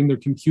just like bring their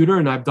computer,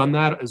 and I've done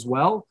that as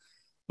well.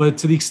 But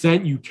to the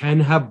extent you can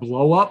have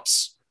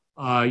blow-ups,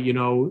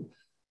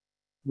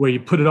 where you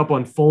put it up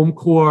on foam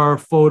core,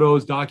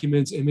 photos,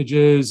 documents,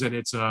 images, and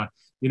it's a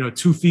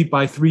 2 feet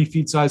by 3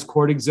 feet size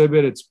court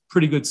exhibit. It's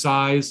pretty good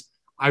size.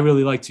 I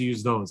really like to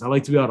use those. I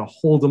like to be able to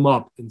hold them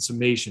up in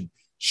summation,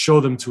 show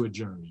them to a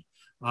jury.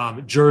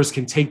 Jurors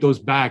can take those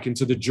back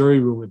into the jury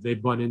room if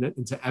they've run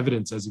into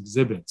evidence as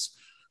exhibits.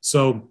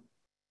 So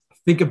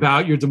think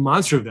about your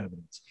demonstrative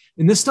evidence.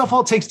 And this stuff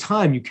all takes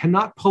time. You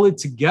cannot pull it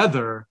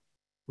together,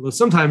 although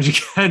sometimes you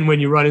can when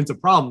you run into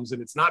problems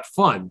and it's not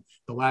fun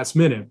the last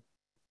minute.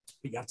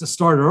 But you have to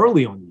start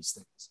early on these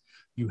things.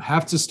 You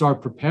have to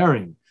start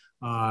preparing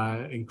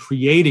and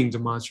creating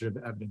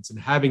demonstrative evidence and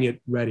having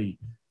it ready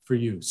for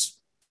use.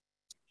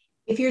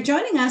 If you're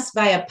joining us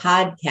via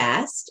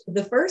podcast,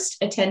 the first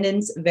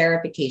attendance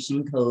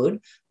verification code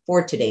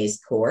for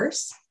today's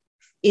course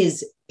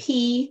is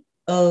POD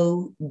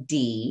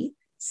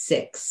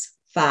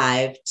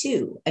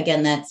 652.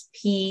 Again, that's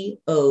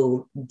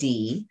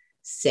POD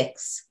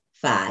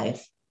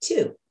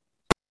 652.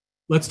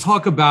 Let's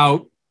talk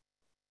about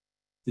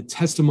the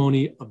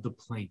testimony of the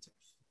plaintiff.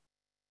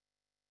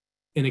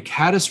 In a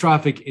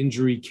catastrophic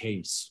injury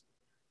case,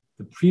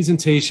 the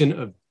presentation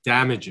of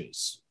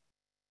damages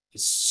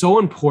is so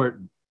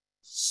important,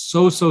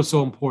 so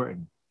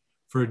important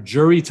for a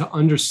jury to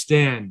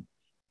understand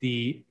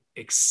the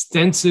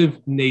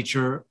extensive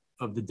nature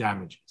of the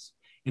damages.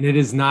 And it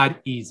is not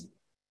easy.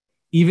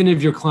 Even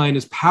if your client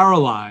is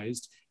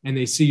paralyzed and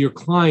they see your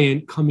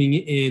client coming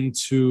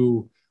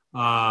into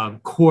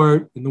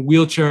court in the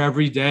wheelchair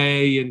every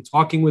day and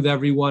talking with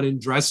everyone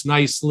and dressed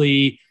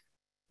nicely,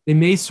 they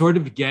may sort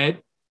of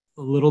get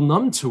a little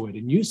numb to it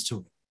and used to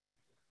it.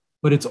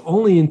 But it's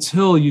only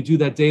until you do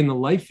that day in the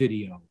life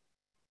video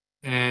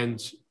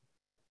and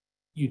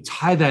you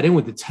tie that in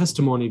with the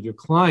testimony of your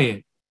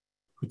client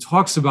who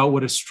talks about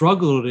what a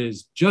struggle it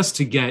is just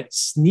to get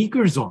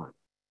sneakers on,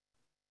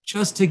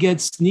 just to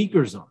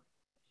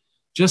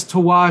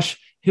wash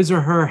his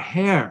or her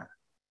hair,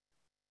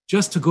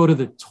 just to go to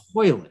the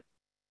toilet,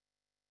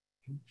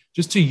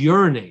 just to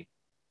urinate,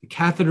 the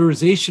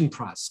catheterization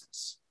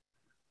process,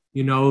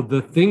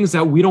 the things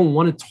that we don't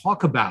want to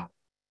talk about,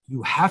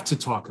 you have to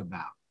talk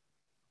about.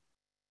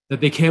 That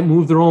they can't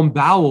move their own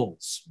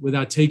bowels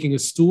without taking a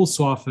stool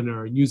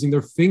softener and using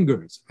their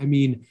fingers. I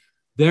mean,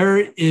 there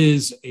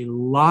is a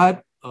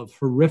lot of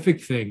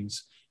horrific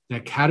things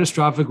that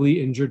catastrophically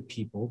injured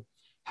people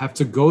have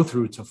to go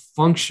through to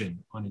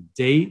function on a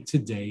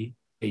day-to-day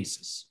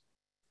basis.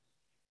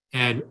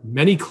 And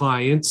many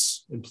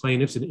clients and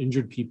plaintiffs and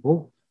injured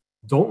people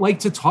don't like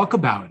to talk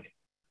about it.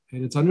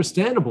 And it's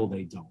understandable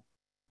they don't.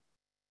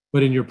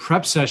 But in your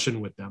prep session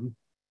with them,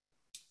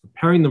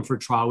 preparing them for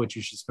trial, which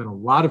you should spend a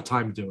lot of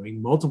time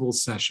doing, multiple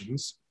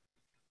sessions,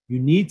 you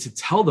need to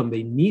tell them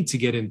they need to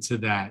get into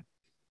that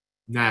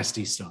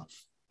nasty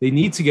stuff. They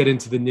need to get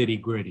into the nitty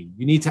gritty.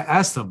 You need to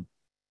ask them,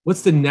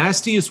 what's the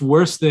nastiest,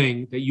 worst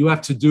thing that you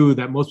have to do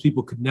that most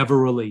people could never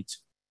relate to?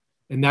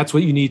 And that's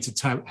what you need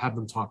to have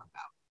them talk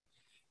about.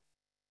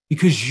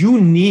 Because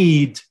you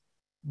need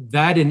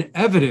that in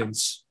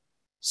evidence.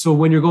 So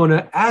when you're going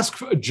to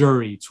ask a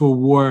jury to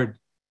award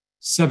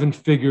 7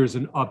 figures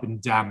and up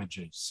in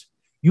damages,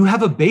 you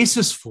have a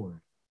basis for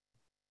it.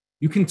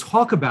 You can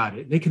talk about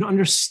it. They can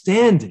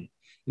understand it.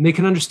 And they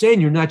can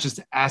understand you're not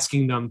just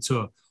asking them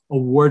to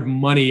award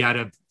money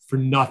for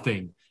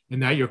nothing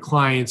and that your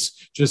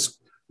clients just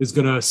is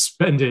going to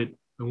spend it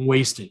and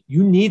waste it.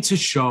 You need to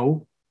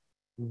show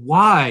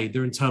why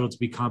they're entitled to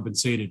be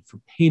compensated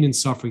for pain and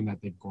suffering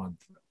that they've gone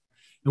through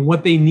and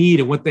what they need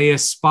and what they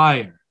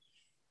aspire.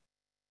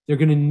 They're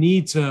going to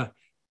need to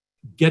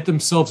get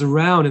themselves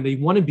around and they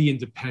want to be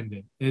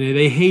independent. And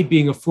they hate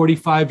being a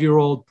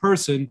 45-year-old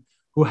person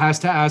who has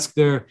to ask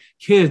their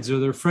kids or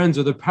their friends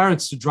or their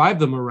parents to drive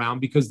them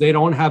around because they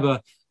don't have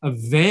a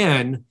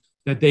van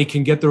that they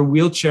can get their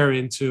wheelchair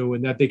into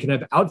and that they can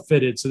have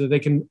outfitted so that they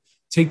can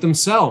take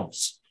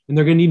themselves. And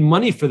they're going to need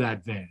money for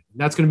that van. And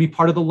that's going to be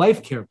part of the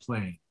life care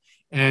plan.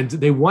 And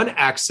they want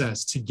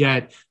access to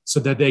get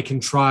so that they can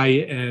try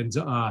and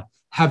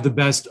have the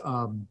best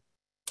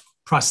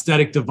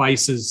prosthetic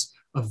devices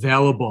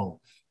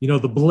available,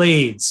 the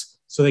blades,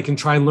 so they can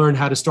try and learn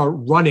how to start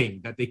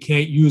running that they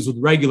can't use with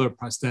regular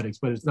prosthetics,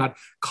 but it's not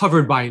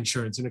covered by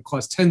insurance and it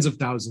costs tens of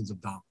thousands of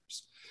dollars.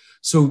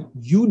 So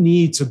you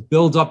need to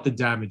build up the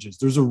damages.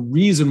 There's a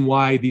reason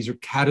why these are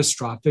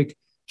catastrophic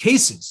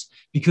cases,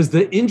 because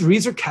the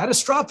injuries are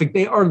catastrophic.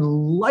 They are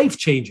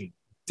life-changing,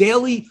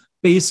 daily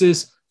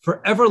basis,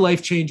 forever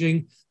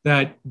life-changing,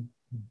 that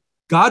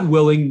God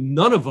willing,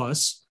 none of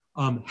us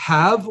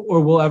have or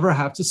will ever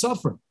have to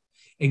suffer.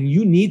 And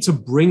you need to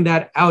bring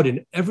that out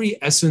in every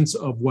essence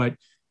of what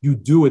you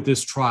do at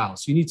this trial.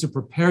 So you need to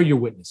prepare your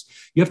witness.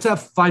 You have to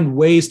find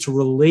ways to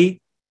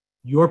relate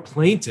your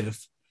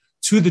plaintiff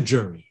to the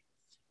jury.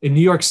 In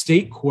New York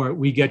State Court,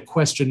 we get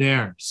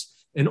questionnaires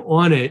and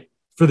on it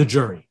for the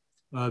jury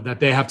that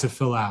they have to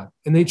fill out.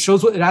 And it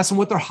asks them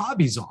what their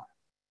hobbies are.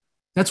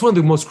 That's one of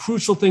the most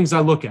crucial things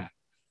I look at.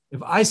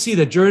 If I see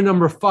that juror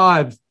number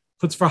 5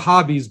 puts for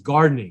hobbies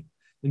gardening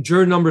and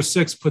juror number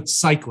 6 puts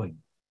cycling,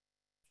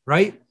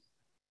 right?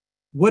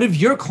 What if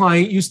your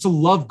client used to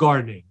love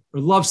gardening or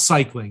love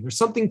cycling or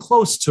something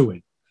close to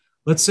it?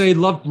 Let's say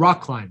loved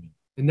rock climbing,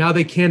 and now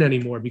they can't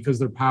anymore because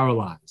they're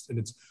paralyzed. And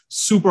it's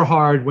super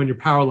hard when you're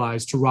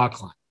paralyzed to rock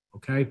climb,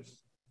 okay?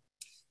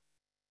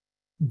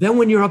 Then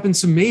when you're up in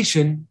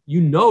summation,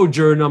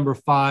 juror number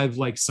 5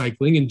 likes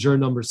cycling and juror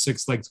number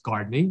 6 likes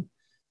gardening. And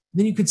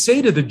then you could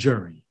say to the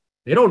jury,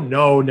 they don't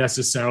know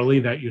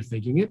necessarily that you're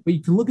thinking it, but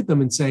you can look at them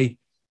and say,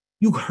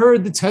 you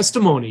heard the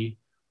testimony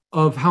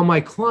of how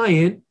my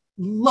client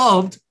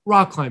loved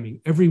rock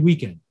climbing every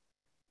weekend.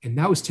 And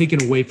that was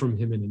taken away from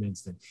him in an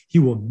instant. He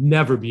will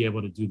never be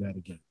able to do that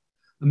again.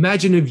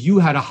 Imagine if you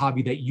had a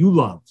hobby that you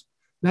loved.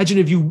 Imagine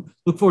if you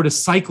look forward to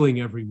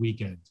cycling every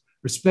weekend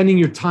or spending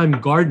your time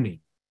gardening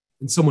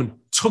and someone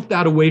took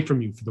that away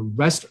from you for the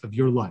rest of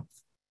your life.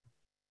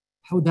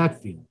 How would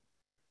that feel?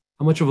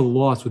 How much of a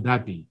loss would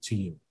that be to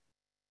you?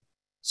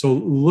 So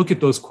look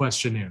at those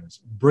questionnaires.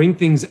 Bring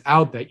things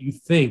out that you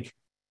think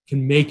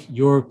can make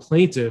your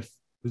plaintiff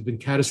who's been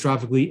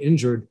catastrophically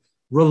injured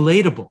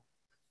relatable.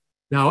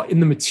 Now, in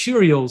the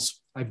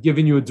materials, I've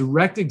given you a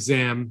direct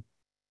exam.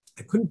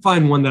 I couldn't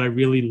find one that I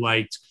really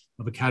liked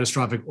of a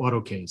catastrophic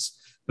auto case,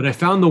 but I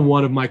found the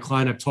one of my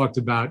client I've talked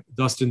about,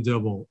 Dustin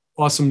Dibble,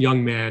 awesome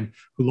young man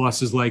who lost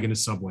his leg in a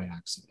subway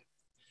accident.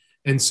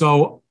 And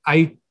so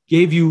I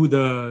gave you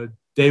the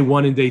day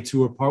 1 and day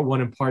 2, or part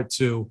 1 and part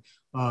 2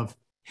 of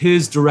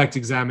his direct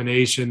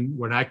examination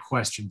when I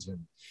questioned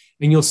him.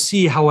 And you'll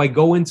see how I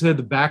go into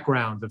the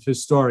background of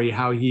his story,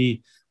 how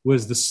he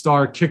was the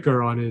star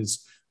kicker on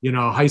his,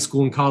 high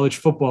school and college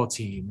football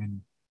team.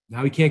 And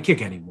now he can't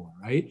kick anymore,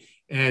 right?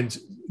 And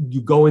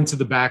you go into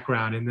the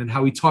background and then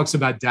how he talks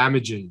about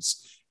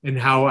damages and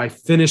how I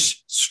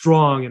finish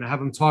strong, and I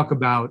have him talk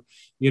about,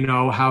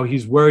 how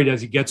he's worried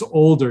as he gets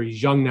older.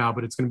 He's young now,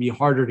 but it's going to be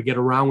harder to get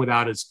around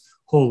without his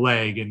whole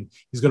leg, and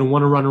he's going to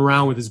want to run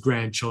around with his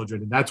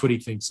grandchildren, and that's what he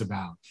thinks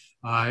about.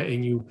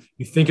 And you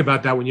think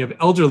about that when you have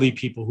elderly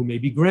people who may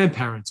be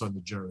grandparents on the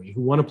jury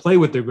who want to play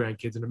with their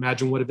grandkids and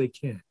imagine what if they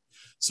can.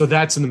 So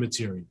that's in the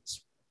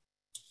materials.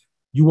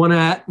 You want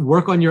to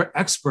work on your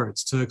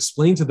experts to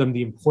explain to them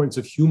the importance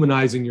of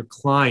humanizing your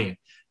client,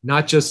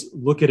 not just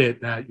look at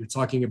it that you're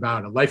talking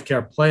about a life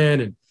care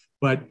plan,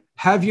 but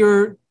have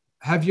your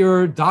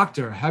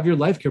doctor, have your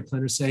life care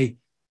planner say,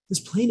 this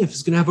plaintiff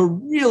is going to have a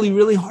really,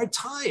 really hard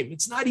time.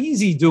 It's not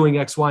easy doing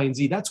X, Y, and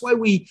Z. That's why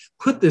we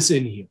put this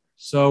in here.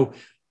 So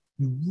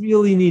you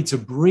really need to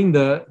bring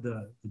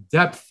the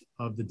depth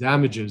of the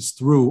damages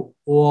through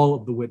all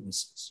of the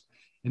witnesses.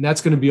 And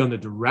that's going to be on the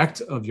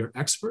direct of your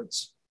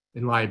experts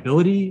in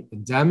liability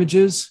and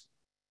damages.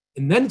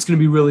 And then it's going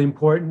to be really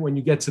important when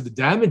you get to the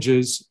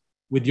damages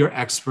with your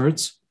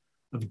experts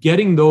of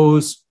getting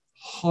those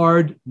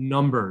hard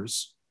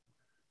numbers,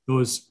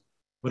 those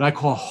what I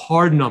call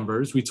hard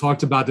numbers. We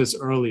talked about this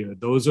earlier.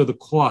 Those are the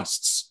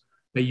costs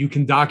that you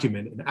can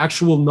document, an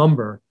actual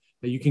number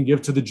that you can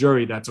give to the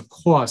jury. That's a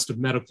cost of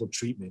medical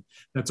treatment.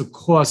 That's a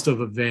cost of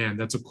a van.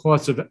 That's a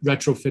cost of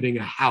retrofitting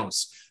a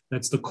house.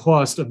 That's the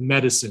cost of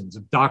medicines,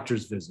 of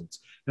doctor's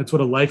visits. That's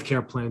what a life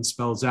care plan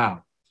spells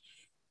out.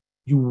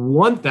 You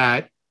want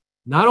that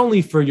not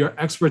only for your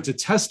expert to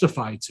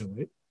testify to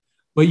it,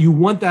 but you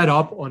want that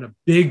up on a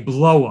big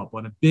blow up,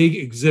 on a big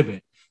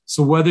exhibit.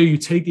 So whether you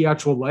take the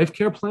actual life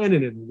care plan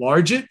and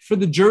enlarge it for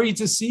the jury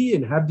to see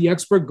and have the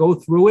expert go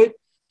through it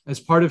as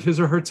part of his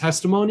or her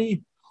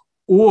testimony,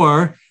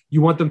 or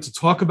you want them to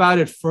talk about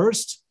it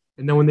first,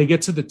 and then when they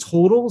get to the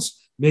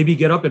totals, maybe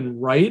get up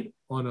and write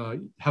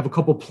have a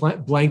couple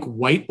blank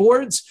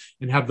whiteboards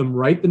and have them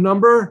write the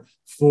number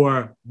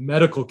for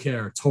medical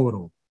care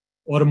total,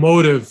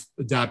 automotive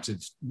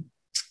adaptive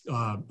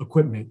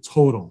equipment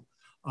total,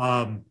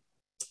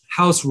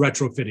 house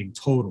retrofitting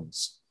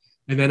totals,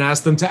 and then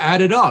ask them to add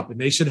it up,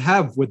 and they should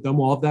have with them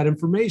all of that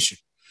information.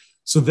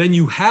 So then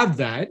you have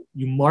that,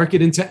 you mark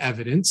it into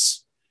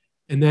evidence,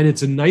 and then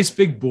it's a nice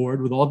big board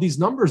with all these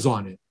numbers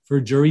on it for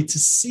a jury to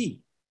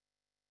see.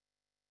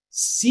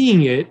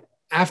 Seeing it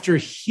after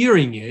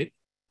hearing it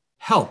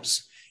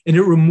helps, and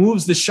it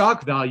removes the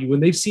shock value when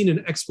they've seen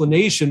an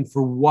explanation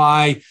for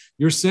why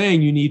you're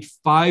saying you need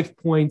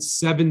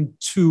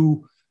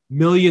 $5.72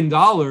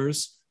 million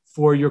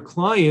for your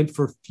client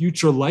for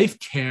future life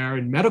care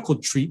and medical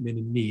treatment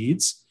and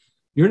needs.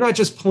 You're not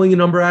just pulling a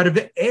number out of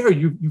the air.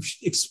 You've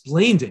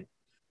explained it.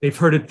 They've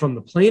heard it from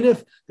the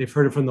plaintiff. They've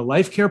heard it from the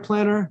life care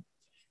planner.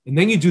 And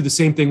then you do the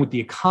same thing with the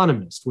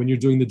economist when you're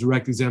doing the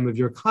direct exam of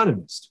your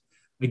economist.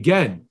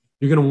 Again,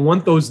 you're going to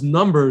want those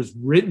numbers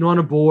written on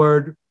a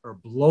board or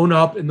blown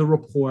up in the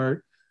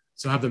report.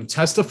 So have them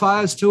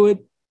testify as to it,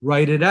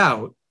 write it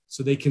out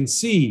so they can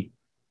see,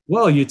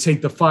 well, you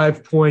take the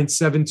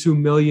 5.72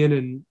 million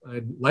in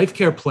life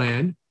care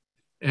plan,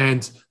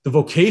 and the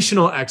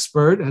vocational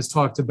expert has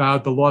talked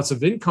about the loss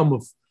of income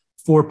of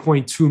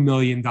 $4.2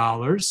 million.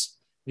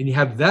 And you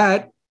have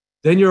that,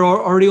 then you're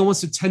already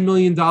almost at $10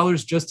 million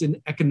just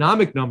in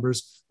economic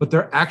numbers, but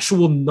they're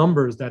actual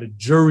numbers that a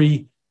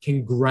jury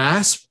can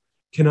grasp,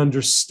 can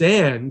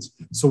understand.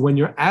 So when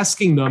you're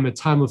asking them at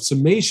time of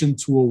summation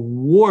to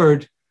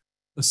award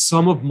a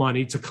sum of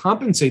money to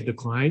compensate the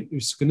client,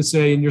 you're going to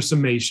say in your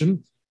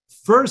summation,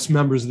 first,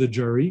 members of the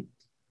jury,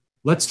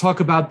 let's talk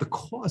about the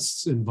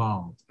costs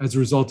involved as a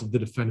result of the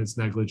defendant's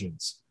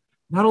negligence.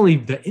 Not only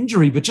the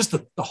injury, but just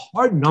the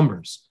hard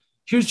numbers.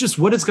 Here's just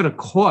what it's going to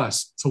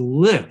cost to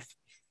live.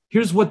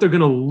 Here's what they're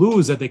going to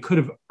lose that they could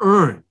have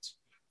earned.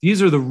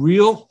 These are the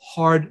real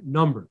hard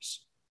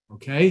numbers,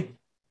 okay?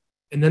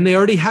 And then they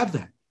already have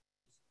that.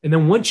 And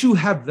then once you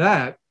have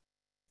that,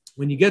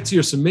 when you get to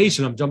your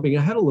summation, I'm jumping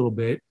ahead a little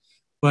bit,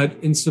 but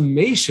in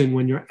summation,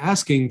 when you're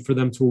asking for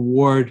them to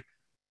award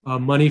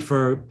money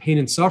for pain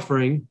and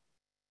suffering,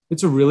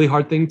 it's a really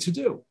hard thing to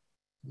do,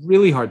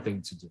 really hard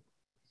thing to do.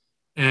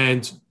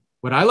 And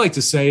what I like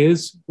to say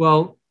is,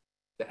 well,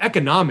 the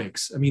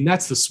economics, I mean,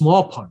 that's the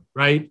small part,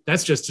 right?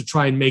 That's just to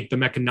try and make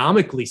them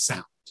economically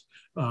sound.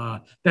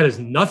 That has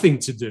nothing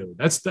to do.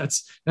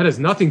 That has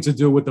nothing to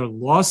do with their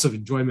loss of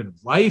enjoyment of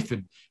life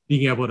and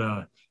being able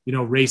to,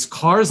 race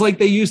cars like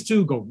they used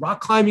to, go rock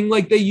climbing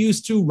like they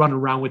used to, run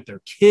around with their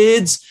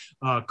kids,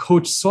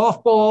 coach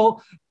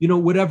softball,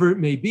 whatever it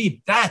may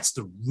be. That's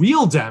the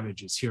real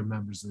damages here,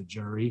 members of the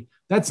jury.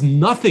 That's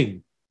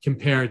nothing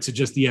compared to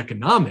just the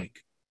economic.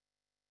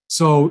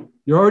 So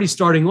you're already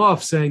starting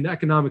off saying the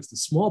economic's the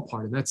small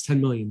part, and that's $10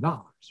 million,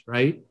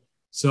 right?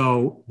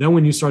 So then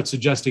when you start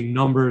suggesting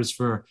numbers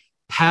for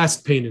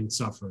past pain and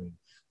suffering,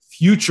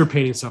 future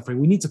pain and suffering,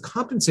 we need to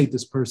compensate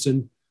this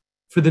person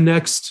for the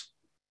next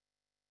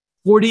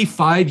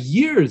 45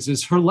 years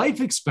is her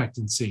life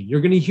expectancy.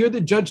 You're going to hear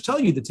the judge tell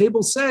you, the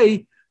tables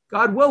say,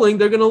 God willing,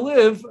 they're going to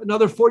live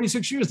another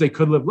 46 years. They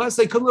could live less.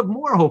 They could live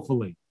more,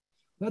 hopefully.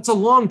 That's a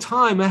long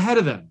time ahead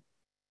of them.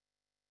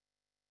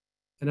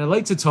 And I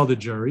like to tell the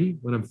jury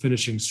when I'm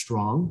finishing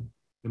strong,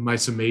 in my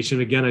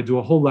summation. Again, I do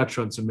a whole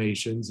lecture on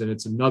summations, and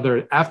it's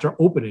another, after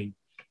opening,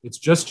 it's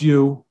just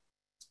you,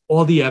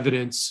 all the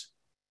evidence,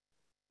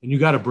 and you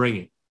got to bring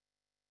it.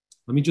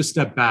 Let me just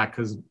step back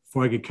because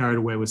before I get carried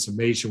away with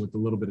summation with a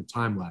little bit of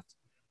time left.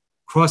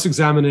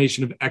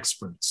 Cross-examination of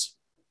experts,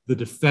 the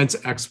defense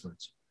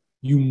experts.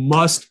 You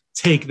must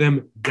take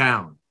them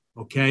down,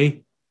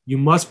 okay? You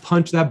must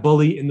punch that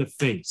bully in the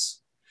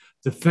face.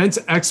 Defense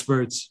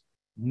experts,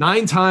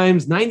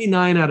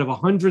 99 out of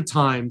 100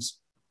 times,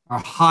 are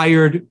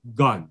hired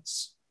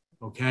guns,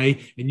 okay?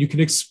 And you can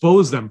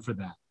expose them for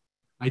that.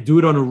 I do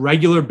it on a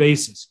regular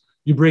basis.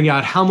 You bring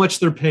out how much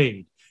they're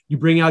paid. You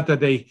bring out that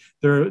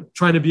they're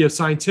trying to be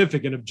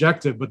scientific and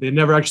objective, but they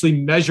never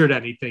actually measured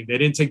anything. They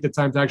didn't take the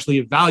time to actually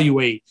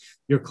evaluate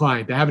your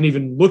client. They haven't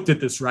even looked at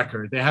this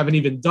record. They haven't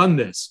even done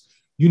this.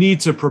 You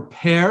need to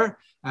prepare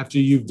after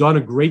you've done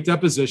a great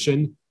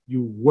deposition.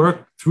 You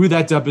work through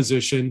that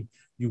deposition.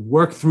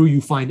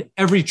 You find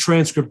every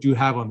transcript you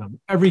have on them,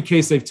 every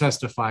case they've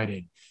testified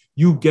in.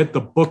 You get the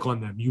book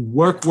on them. You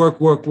work.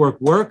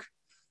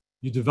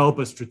 You develop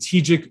a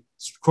strategic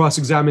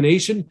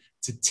cross-examination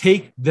to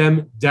take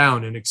them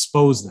down and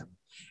expose them.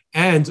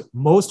 And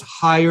most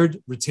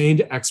hired,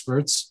 retained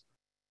experts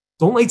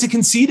don't like to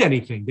concede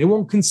anything. They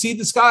won't concede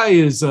the sky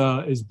is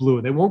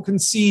blue. They won't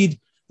concede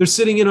they're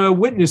sitting in a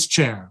witness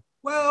chair.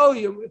 Well,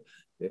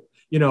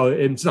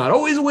 it's not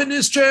always a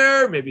witness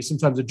chair. Maybe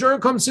sometimes a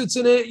juror sits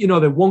in it.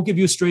 They won't give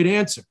you a straight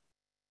answer.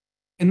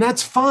 And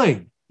that's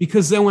fine,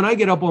 because then when I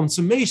get up on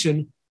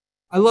summation,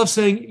 I love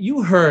saying,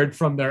 you heard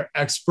from their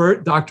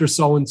expert, Dr.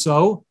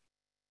 So-and-so,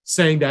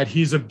 saying that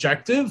he's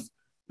objective,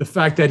 the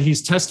fact that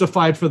he's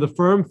testified for the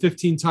firm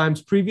 15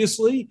 times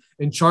previously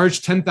and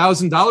charged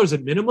 $10,000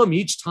 at minimum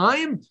each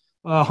time,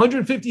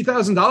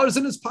 $150,000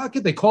 in his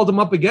pocket. They called him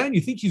up again. You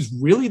think he's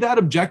really that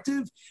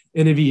objective?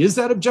 And if he is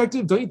that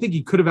objective, don't you think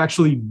he could have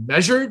actually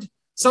measured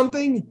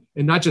something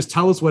and not just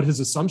tell us what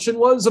his assumption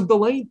was of the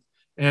length?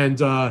 And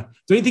don't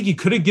you think he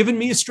could have given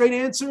me a straight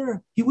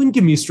answer? He wouldn't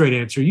give me a straight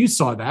answer. You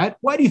saw that.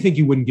 Why do you think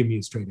he wouldn't give me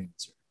a straight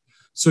answer?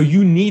 So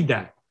you need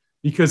that,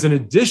 because in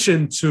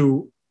addition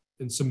to,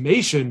 in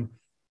summation,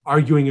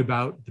 arguing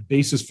about the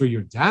basis for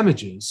your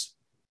damages,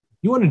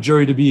 you want a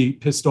jury to be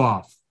pissed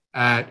off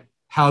at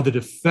how the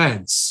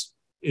defense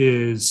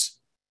is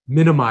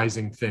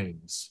minimizing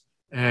things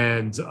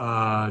and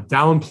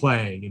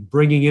downplaying and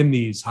bringing in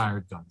these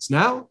hired guns.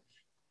 Now,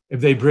 if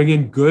they bring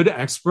in good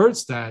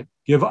experts that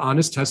give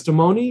honest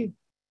testimony,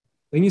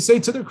 then you say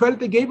to their credit,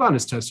 they gave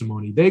honest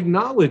testimony. They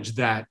acknowledge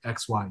that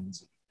X, Y, and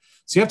Z.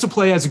 So you have to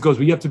play as it goes,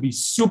 but you have to be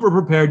super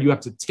prepared. You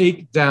have to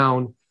take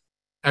down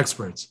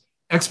experts.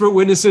 Expert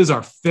witnesses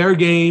are fair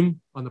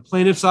game on the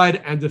plaintiff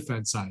side and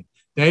defense side.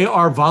 They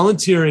are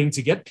volunteering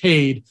to get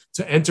paid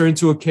to enter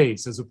into a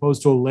case as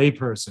opposed to a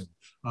layperson,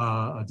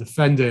 a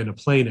defendant, a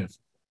plaintiff.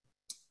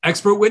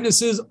 Expert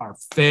witnesses are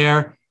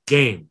fair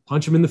game.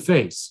 Punch them in the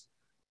face.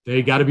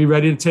 They got to be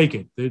ready to take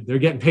it. They're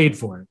getting paid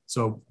for it.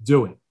 So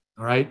do it.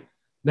 All right.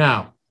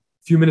 Now,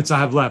 a few minutes I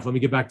have left. Let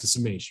me get back to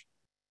summation.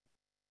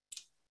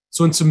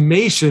 So in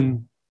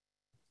summation,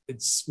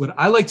 it's what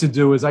I like to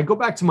do is I go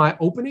back to my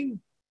opening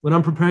when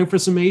I'm preparing for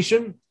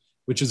summation,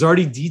 which is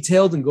already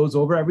detailed and goes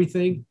over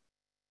everything.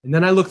 And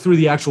then I look through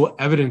the actual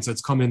evidence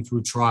that's come in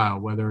through trial,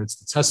 whether it's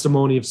the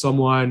testimony of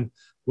someone,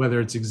 whether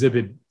it's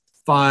Exhibit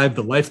 5,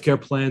 the life care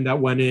plan that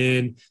went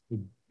in,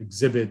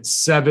 Exhibit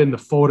 7, the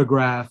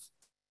photograph.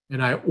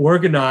 And I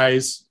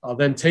organize, I'll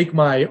then take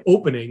my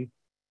opening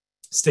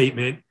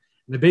statement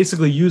and I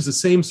basically use the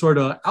same sort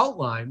of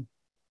outline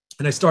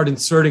and I start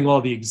inserting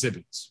all the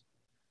exhibits.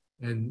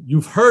 And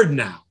you've heard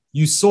now,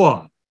 you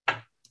saw.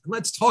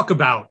 Let's talk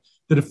about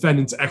the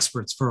defendant's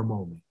experts for a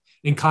moment,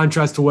 in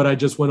contrast to what I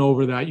just went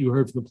over that you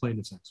heard from the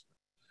plaintiff's expert,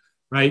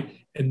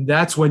 right? And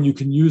that's when you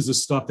can use the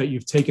stuff that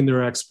you've taken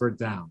their expert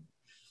down.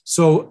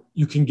 So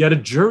you can get a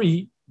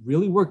jury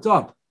really worked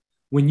up.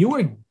 When you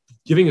are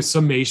giving a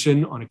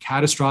summation on a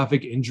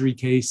catastrophic injury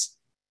case,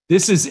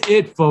 this is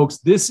it, folks.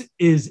 This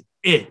is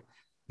it.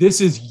 This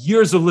is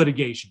years of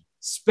litigation,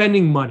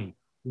 spending money,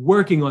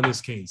 working on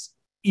this case,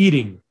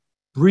 eating,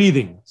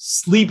 breathing,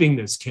 sleeping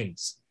this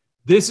case.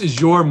 This is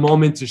your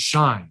moment to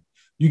shine.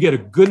 You get a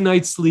good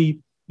night's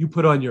sleep. You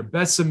put on your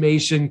best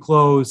summation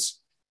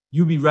clothes.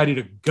 You be ready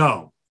to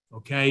go,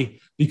 okay?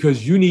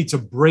 Because you need to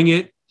bring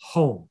it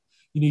home.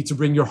 You need to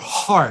bring your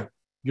heart,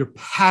 your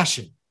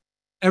passion,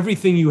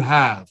 everything you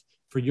have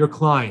for your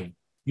client.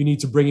 You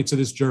need to bring it to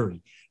this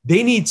jury.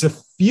 They need to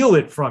feel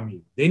it from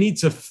you. They need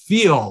to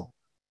feel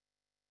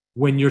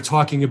when you're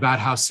talking about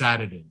how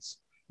sad it is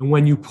and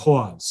when you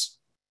pause.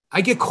 I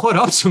get caught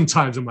up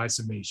sometimes in my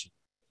summation.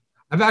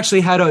 I've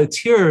actually had a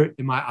tear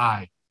in my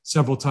eye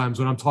several times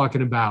when I'm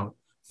talking about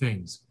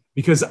things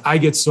because I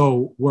get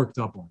so worked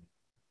up on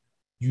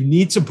it. You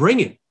need to bring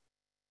it.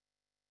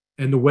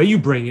 And the way you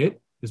bring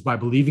it is by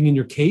believing in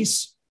your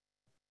case,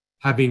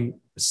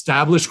 having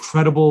established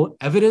credible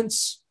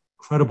evidence,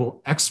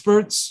 credible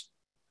experts.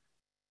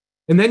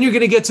 And then you're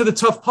going to get to the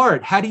tough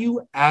part. How do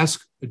you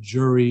ask a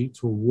jury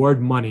to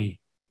award money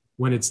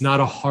when it's not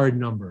a hard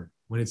number,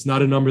 when it's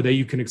not a number that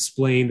you can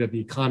explain that the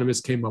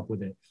economist came up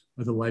with it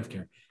or the life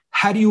care?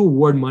 How do you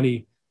award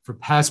money for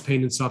past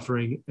pain and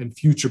suffering and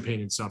future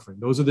pain and suffering?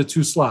 Those are the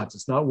two slots.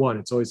 It's not one.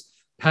 It's always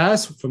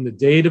past from the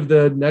date of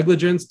the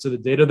negligence to the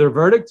date of their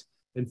verdict,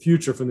 and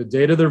future from the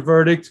date of their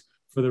verdict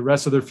for the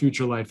rest of their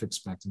future life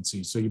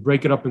expectancy. So you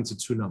break it up into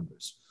two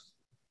numbers.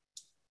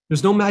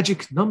 There's no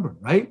magic number,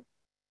 right?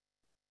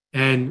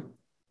 And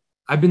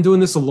I've been doing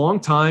this a long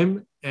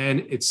time, and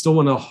it's still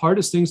one of the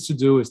hardest things to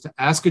do is to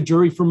ask a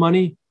jury for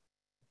money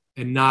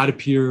and not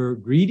appear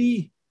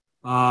greedy,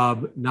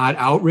 not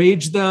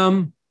outrage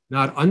them,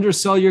 not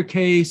undersell your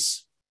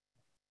case.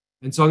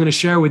 And so I'm going to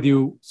share with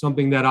you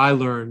something that I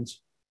learned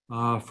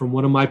from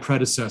one of my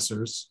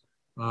predecessors,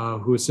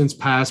 who has since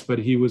passed, but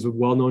he was a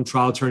well-known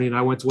trial attorney, and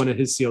I went to one of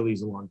his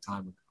CLEs a long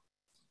time ago.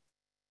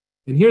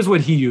 And here's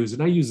what he used,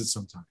 and I use it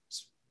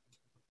sometimes.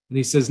 And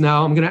he says,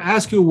 now I'm going to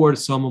ask you to award a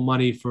sum of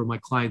money for my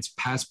client's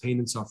past pain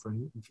and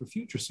suffering and for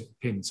future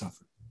pain and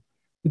suffering.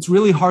 It's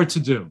really hard to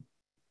do.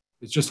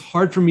 It's just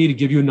hard for me to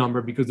give you a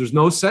number because there's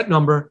no set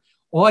number.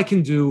 All I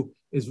can do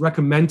is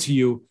recommend to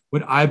you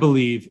what I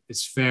believe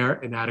is fair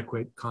and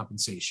adequate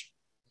compensation.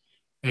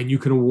 And you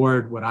can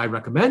award what I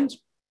recommend.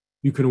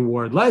 You can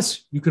award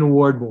less. You can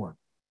award more.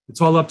 It's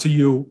all up to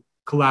you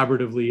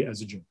collaboratively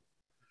as a jury.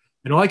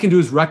 And all I can do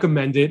is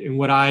recommend it in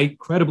what I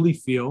credibly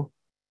feel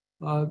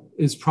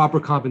is proper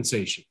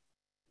compensation.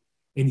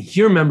 And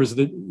here,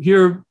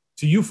 here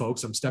to you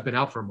folks, I'm stepping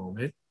out for a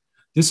moment.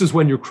 This is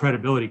when your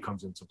credibility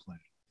comes into play.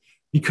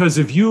 Because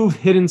if you've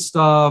hidden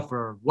stuff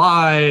or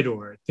lied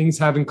or things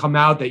haven't come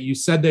out that you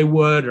said they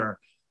would, or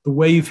the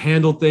way you've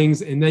handled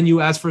things, and then you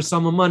ask for a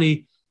sum of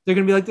money, they're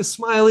going to be like, this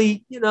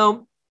Smiley,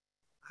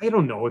 I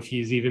don't know if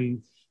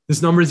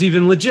this number is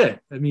even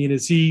legit. I mean,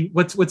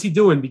 what's he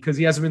doing? Because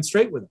he hasn't been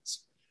straight with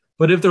us.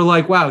 But if they're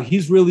like, wow,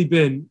 he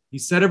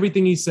said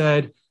everything he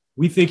said,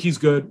 we think he's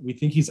good, we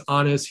think he's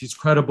honest, he's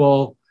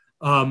credible,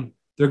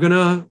 they're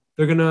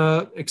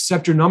gonna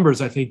accept your numbers,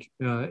 I think,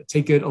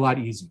 take it a lot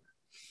easier.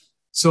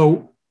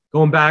 So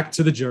going back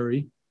to the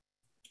jury,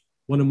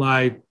 one of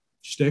my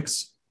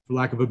shticks, for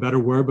lack of a better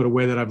word, but a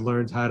way that I've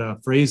learned how to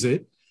phrase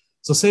it.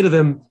 So say to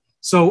them,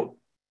 so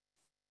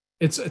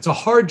it's a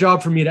hard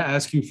job for me to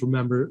ask you for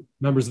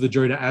members of the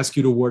jury to ask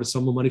you to award a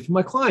sum of money for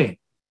my client.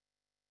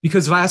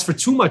 Because if I ask for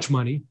too much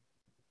money,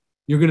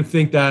 you're going to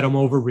think that I'm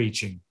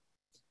overreaching.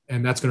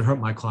 And that's going to hurt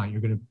my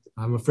client.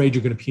 I'm afraid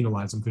you're going to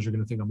penalize them because you're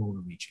going to think I'm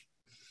overreaching.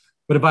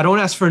 But if I don't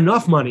ask for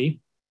enough money,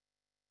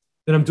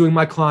 then I'm doing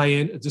my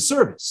client a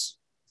disservice.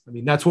 I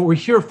mean, that's what we're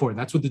here for.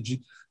 That's what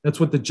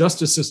the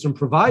justice system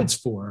provides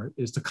for,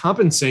 is to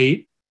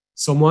compensate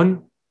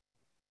someone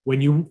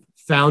when you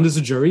found as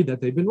a jury that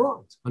they've been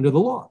wronged under the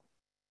law.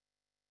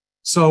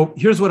 So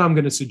here's what I'm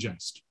going to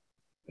suggest.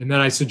 And then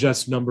I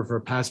suggest number for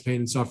past pain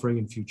and suffering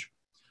and future.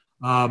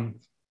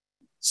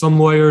 Some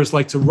lawyers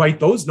like to write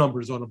those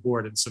numbers on a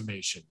board in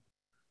summation.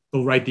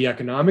 They'll write the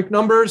economic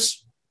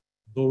numbers.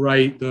 They'll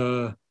write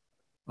the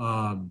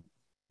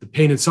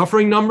pain and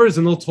suffering numbers,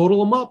 and they'll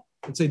total them up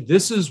and say,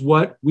 this is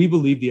what we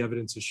believe the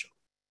evidence has shown.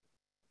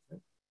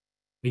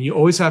 And you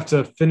always have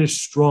to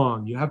finish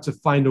strong. You have to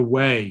find a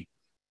way,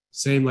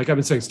 same like I've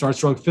been saying, start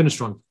strong, finish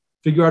strong.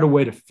 Figure out a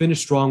way to finish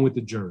strong with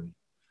the jury.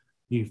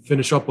 You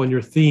finish up on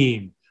your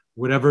theme,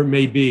 whatever it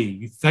may be.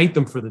 You thank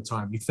them for the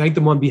time. You thank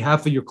them on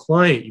behalf of your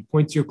client. You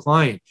point to your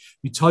client.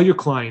 You tell your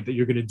client that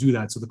you're going to do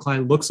that. So the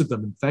client looks at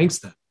them and thanks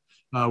them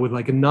with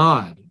like a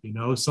nod,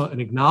 an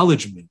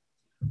acknowledgement.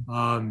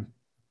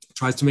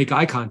 Tries to make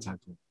eye contact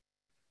with them.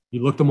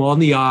 You look them all in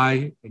the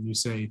eye and you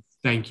say,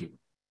 thank you.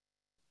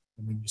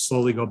 And then you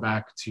slowly go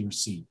back to your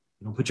seat.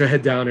 You don't put your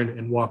head down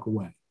and walk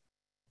away.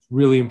 It's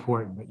really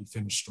important that you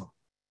finish strong.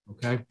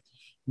 Okay.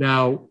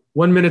 Now,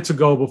 1 minute to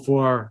go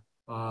before,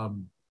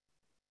 and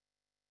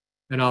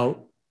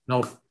I'll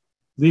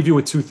leave you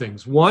with two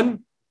things.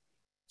 One,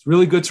 it's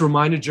really good to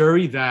remind a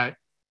jury that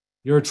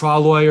you're a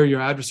trial lawyer, your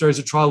adversary is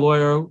a trial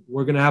lawyer.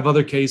 We're going to have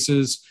other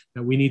cases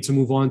that we need to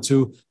move on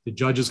to. The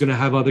judge is going to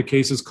have other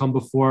cases come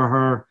before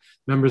her.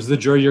 Members of the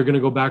jury, you're going to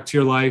go back to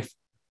your life.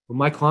 But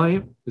my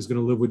client is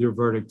going to live with your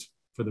verdict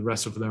for the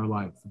rest of their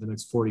life, for the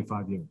next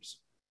 45 years.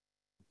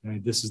 Okay?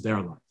 This is their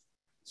life.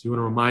 So you want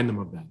to remind them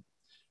of that.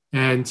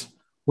 And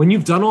when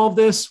you've done all of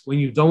this, when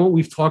you've done what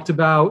we've talked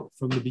about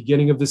from the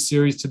beginning of this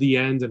series to the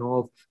end, and all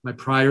of my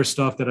prior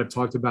stuff that I've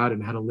talked about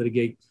and how to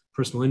litigate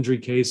personal injury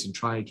case and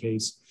try a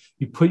case,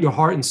 you put your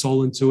heart and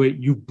soul into it.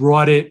 You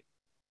brought it.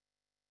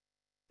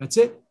 That's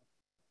it.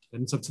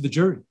 Then it's up to the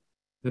jury.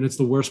 Then it's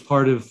the worst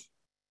part of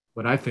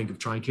what I think of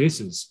trying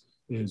cases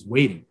is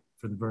waiting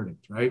for the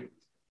verdict, right?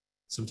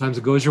 Sometimes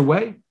it goes your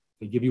way.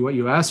 They give you what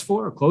you asked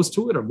for or close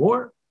to it or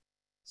more.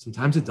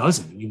 Sometimes it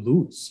doesn't and you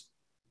lose.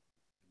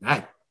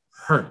 That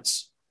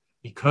hurts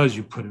because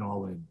you put it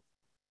all in.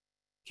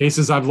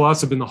 Cases I've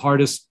lost have been the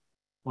hardest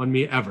on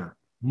me ever.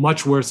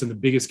 Much worse than the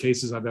biggest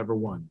cases I've ever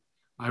won.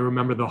 I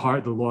remember the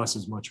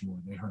losses much more.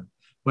 They hurt.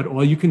 But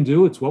all you can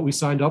do, it's what we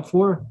signed up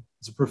for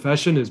as a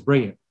profession, is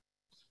bring it.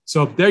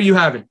 So there you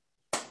have it.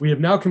 We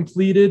have now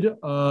completed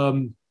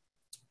the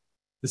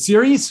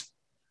series.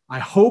 I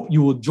hope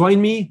you will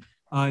join me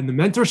in the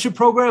mentorship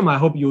program. I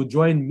hope you'll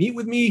meet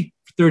with me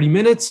for 30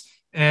 minutes.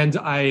 And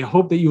I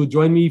hope that you will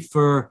join me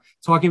for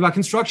talking about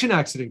construction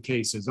accident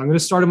cases. I'm going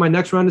to start in my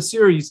next round of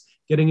series,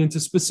 getting into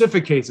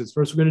specific cases.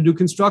 First, we're going to do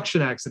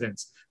construction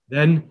accidents,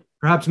 then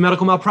perhaps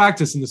medical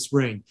malpractice in the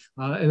spring,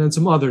 and then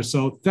some others.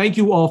 So thank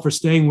you all for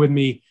staying with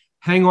me.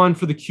 Hang on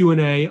for the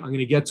Q&A. I'm going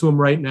to get to them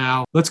right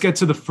now. Let's get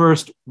to the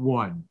first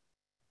one.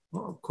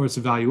 Well, of course,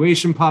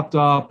 evaluation popped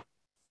up.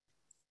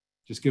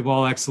 Just give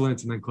all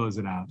excellence and then close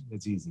it out.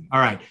 It's easy. All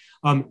right.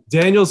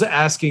 Daniel's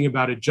asking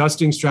about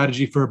adjusting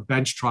strategy for a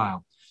bench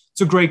trial. It's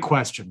a great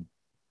question.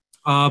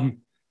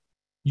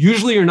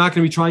 Usually you're not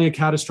going to be trying a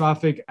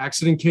catastrophic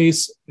accident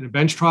case in a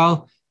bench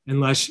trial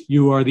unless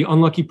you are the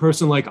unlucky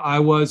person like I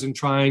was in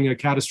trying a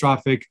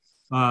catastrophic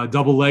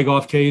double leg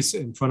off case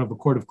in front of a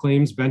court of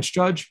claims bench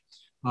judge.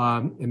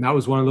 And that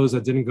was one of those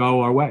that didn't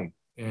go our way.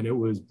 And it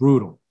was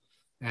brutal.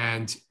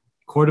 And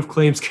court of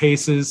claims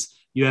cases,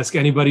 you ask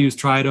anybody who's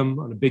tried them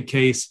on a big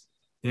case,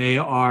 they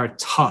are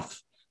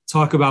tough.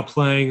 Talk about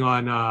playing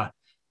on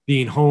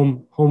being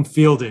home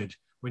fielded.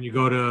 When you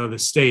go to the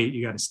state,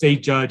 you got a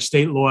state judge,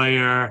 state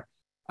lawyer.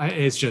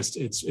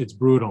 It's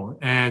brutal.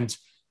 And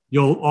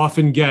you'll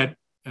often get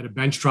at a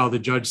bench trial, the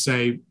judge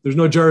say, there's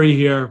no jury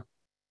here,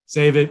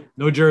 save it.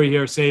 No jury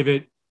here, save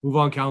it. Move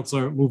on,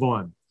 counselor, move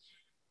on.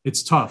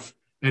 It's tough.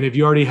 And if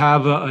you already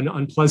have an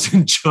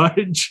unpleasant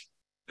judge,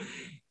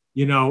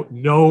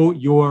 know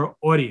your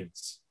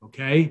audience,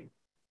 okay?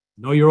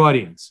 Know your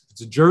audience. If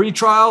it's a jury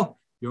trial,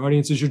 your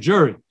audience is your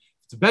jury. If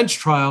it's a bench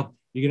trial,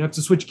 you're going to have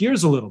to switch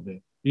gears a little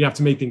bit. You have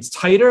to make things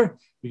tighter.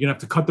 You're going to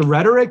have to cut the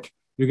rhetoric.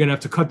 You're going to have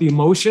to cut the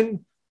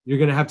emotion. You're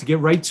going to have to get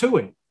right to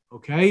it,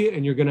 okay?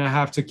 And you're going to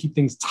have to keep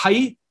things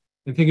tight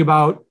and think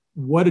about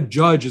what a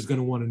judge is going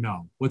to want to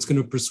know, what's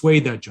going to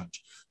persuade that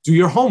judge. Do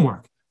your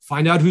homework.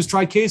 Find out who's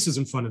tried cases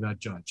in front of that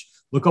judge.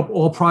 Look up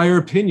all prior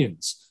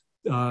opinions.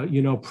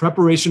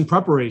 Preparation.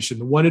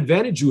 The one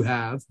advantage you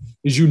have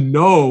is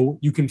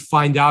you can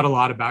find out a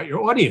lot about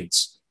your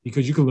audience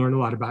because you can learn a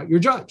lot about your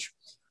judge.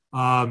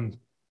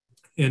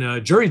 In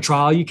a jury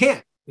trial, you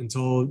can't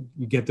until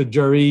you get the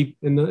jury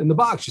in the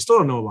box. You still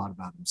don't know a lot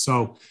about them.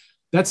 So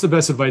that's the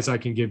best advice I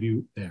can give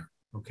you there.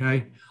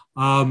 Okay.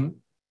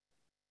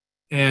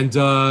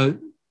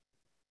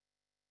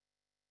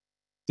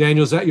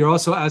 Daniel's you're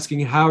also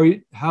asking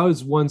how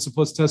is one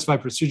supposed to testify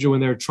procedure when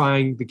they're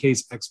trying the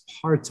case ex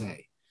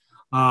parte?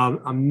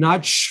 I'm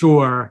not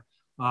sure.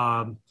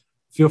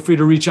 Feel free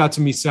to reach out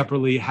to me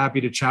separately. Happy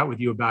to chat with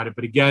you about it.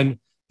 But again,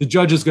 the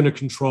judge is going to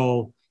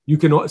control.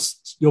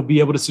 You'll be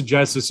able to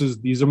suggest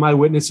these are my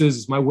witnesses.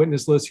 It's my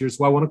witness list. Here's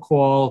who I want to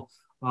call.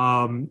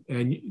 And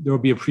there will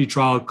be a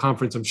pretrial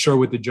conference, I'm sure,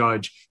 with the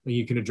judge, and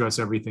you can address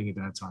everything at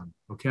that time.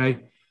 Okay.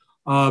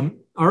 All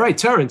right,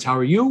 Terrence, how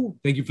are you?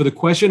 Thank you for the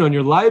question. On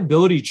your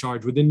liability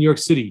charge within New York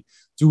City,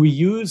 do we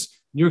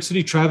use New York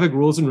City traffic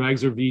rules and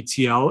regs, or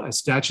VTL, as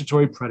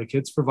statutory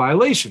predicates for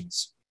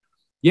violations?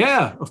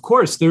 Yeah, of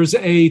course. There's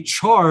a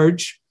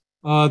charge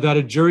that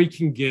a jury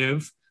can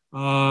give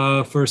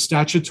for a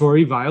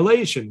statutory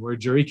violation, where a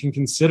jury can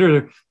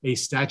consider a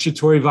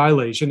statutory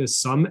violation as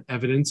some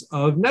evidence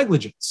of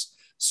negligence.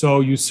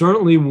 So you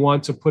certainly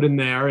want to put in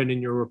there, and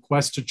in your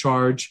request to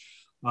charge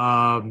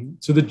to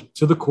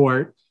the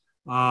court,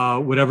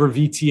 whatever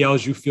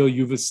VTLs you feel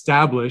you've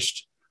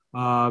established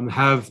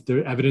have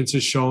the evidence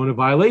is shown a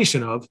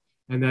violation of,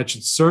 and that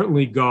should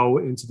certainly go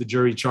into the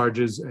jury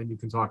charges, and you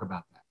can talk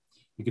about that.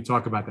 You can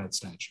talk about that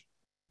statute.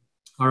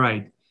 All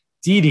right,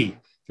 Didi.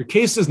 If your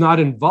case does not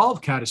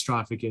involve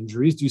catastrophic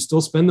injuries, do you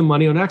still spend the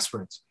money on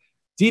experts?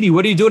 Didi,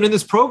 what are you doing in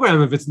this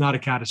program if it's not a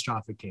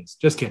catastrophic case?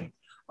 Just kidding.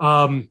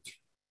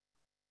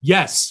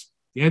 Yes,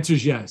 the answer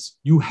is yes.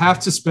 You have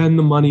to spend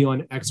the money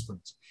on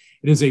experts.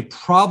 It is a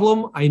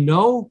problem, I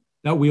know,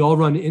 that we all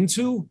run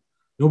into.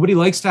 Nobody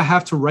likes to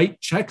have to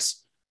write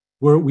checks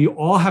where we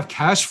all have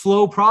cash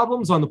flow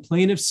problems on the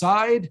plaintiff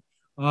side.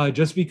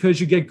 Just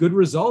because you get good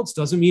results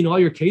doesn't mean all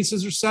your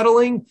cases are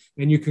settling,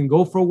 and you can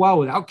go for a while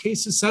without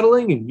cases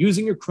settling and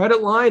using your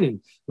credit line.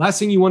 And last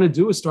thing you want to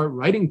do is start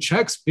writing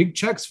checks, big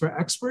checks for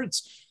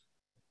experts,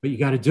 but you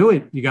got to do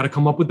it. You got to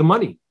come up with the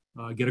money,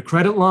 get a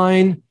credit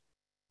line,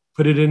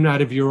 put it in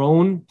out of your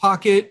own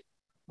pocket,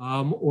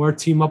 or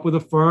team up with a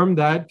firm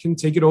that can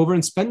take it over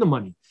and spend the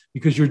money,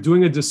 because you're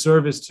doing a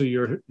disservice to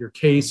your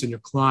case and your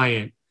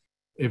client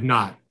if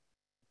not.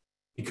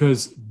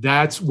 Because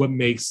that's what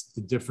makes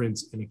the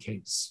difference in a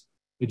case.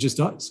 It just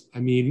does. I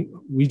mean,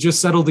 we just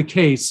settled a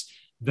case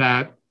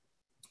that,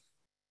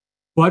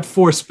 but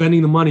for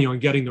spending the money on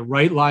getting the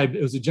right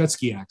it was a jet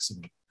ski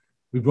accident.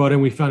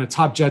 We found a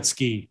top jet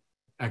ski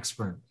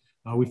expert.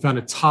 We found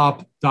a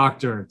top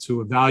doctor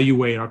to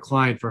evaluate our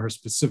client for her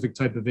specific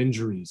type of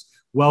injuries,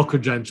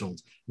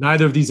 well-credentialed.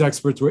 Neither of these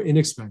experts were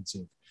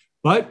inexpensive,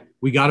 but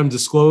we got them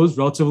disclosed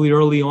relatively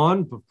early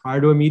on,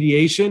 prior to a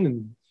mediation,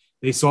 and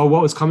they saw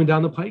what was coming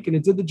down the pike, and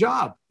it did the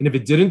job. And if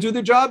it didn't do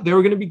the job, they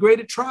were going to be great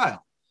at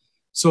trial.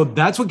 So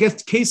that's what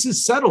gets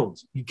cases settled.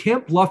 You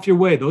can't bluff your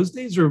way. Those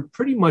days are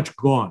pretty much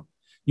gone.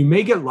 You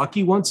may get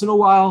lucky once in a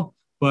while,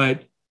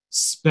 but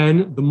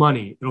spend the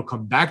money. It'll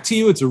come back to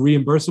you. It's a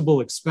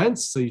reimbursable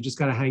expense. So you just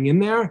got to hang in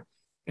there,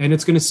 and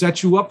it's going to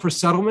set you up for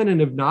settlement.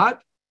 And if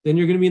not, then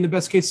you're going to be in the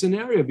best case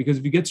scenario, because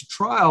if you get to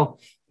trial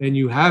and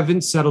you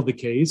haven't settled the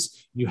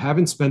case, you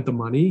haven't spent the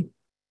money,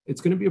 it's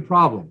going to be a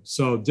problem.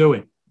 So do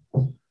it.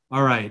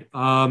 All right.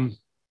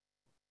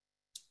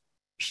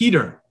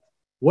 Peter,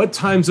 what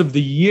times of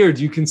the year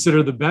do you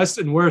consider the best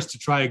and worst to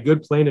try a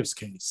good plaintiff's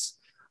case?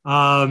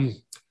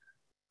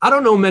 I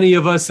don't know many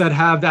of us that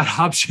have that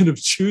option of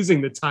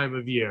choosing the time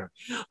of year.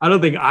 I don't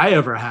think I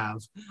ever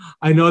have.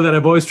 I know that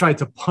I've always tried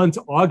to punt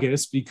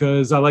August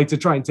because I like to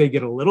try and take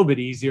it a little bit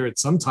easier at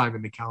some time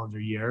in the calendar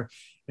year.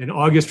 And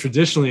August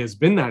traditionally has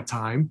been that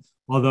time,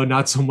 although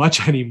not so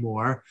much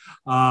anymore.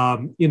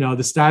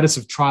 The status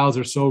of trials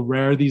are so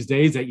rare these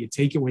days that you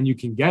take it when you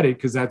can get it,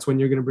 because that's when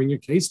you're going to bring your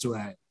case to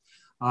it.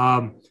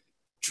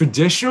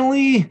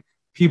 Traditionally,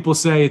 people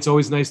say it's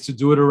always nice to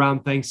do it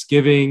around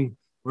Thanksgiving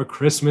or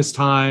Christmas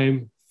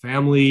time,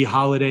 family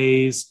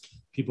holidays.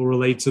 People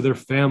relate to their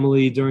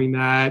family during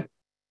that.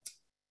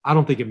 I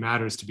don't think it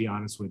matters, to be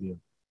honest with you.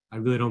 I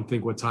really don't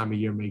think what time of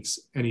year makes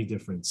any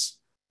difference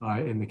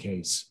in the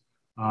case.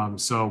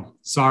 So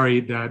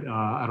sorry that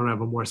I don't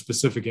have a more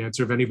specific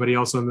answer. If anybody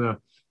else in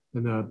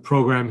the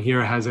program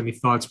here has any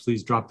thoughts,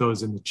 please drop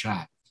those in the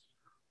chat.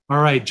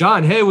 All right,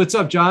 John. Hey, what's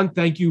up, John?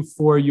 Thank you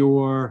for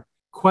your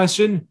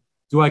question.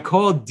 Do I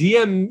call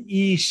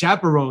DME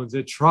chaperones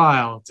at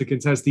trial to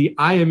contest the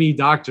IME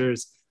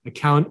doctor's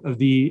account of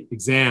the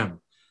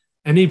exam?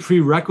 Any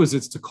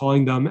prerequisites to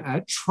calling them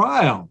at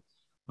trial,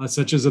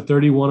 such as a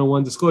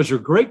 3101 disclosure?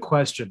 Great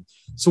question.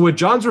 So what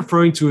John's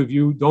referring to, if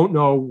you don't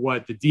know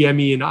what the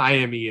DME and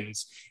IME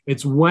is,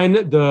 it's when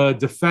the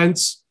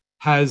defense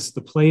has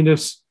the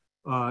plaintiffs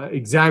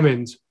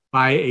examined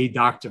by a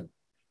doctor.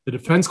 The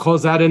defense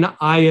calls that an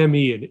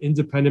IME, an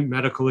independent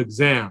medical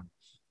exam.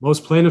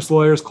 Most plaintiffs'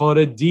 lawyers call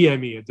it a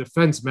DME, a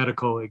defense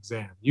medical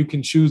exam. You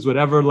can choose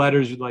whatever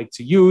letters you'd like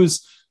to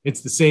use.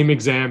 It's the same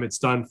exam. It's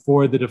done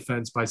for the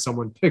defense by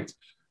someone picked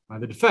by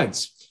the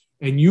defense.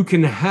 And you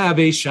can have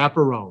a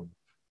chaperone.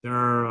 There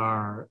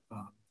are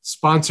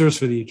sponsors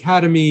for the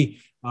academy.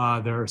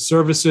 There are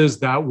services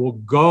that will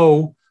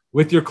go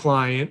with your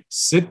client,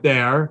 sit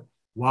there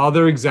while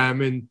they're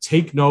examined,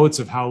 take notes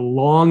of how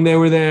long they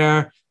were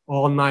there,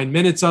 all 9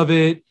 minutes of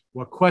it,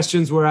 what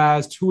questions were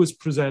asked, who was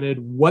presented,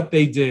 what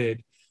they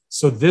did.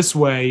 So this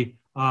way,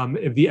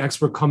 if the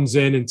expert comes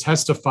in and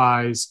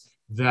testifies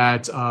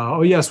that,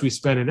 oh, yes, we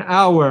spent an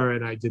hour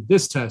and I did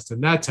this test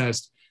and that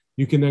test,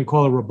 you can then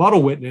call a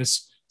rebuttal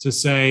witness to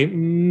say,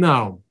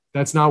 no,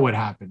 that's not what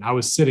happened. I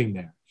was sitting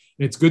there.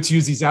 And it's good to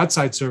use these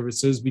outside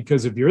services,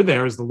 because if you're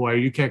there as the lawyer,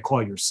 you can't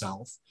call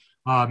yourself.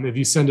 If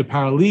you send a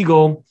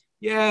paralegal,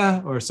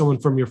 or someone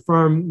from your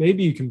firm,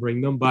 maybe you can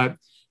bring them, but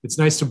it's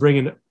nice to bring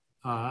in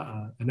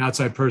an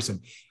outside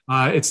person.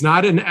 It's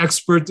not an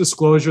expert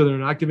disclosure. They're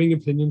not giving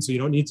opinions, so you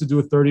don't need to do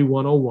a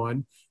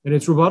 3101, and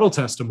it's rebuttal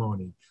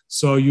testimony.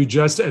 So you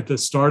just, at the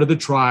start of the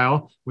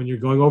trial, when you're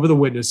going over the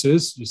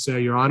witnesses, you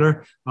say, Your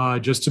Honor,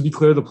 just to be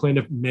clear, the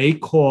plaintiff may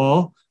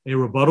call a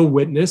rebuttal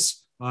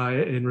witness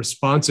in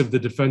response if the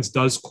defense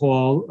does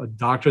call a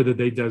doctor that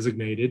they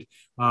designated.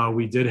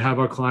 We did have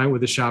our client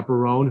with a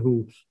chaperone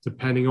who,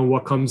 depending on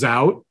what comes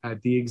out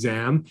at the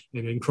exam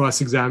and in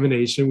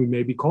cross-examination, we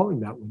may be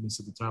calling that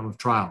witness at the time of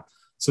trial.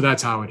 So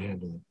that's how I'd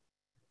handle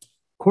it.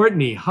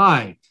 Courtney,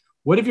 hi.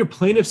 What if your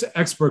plaintiff's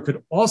expert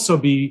could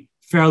also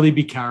fairly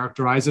be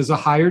characterized as a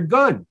hired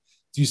gun?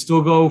 Do you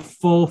still go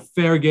full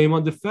fair game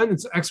on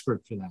defendant's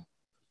expert for that?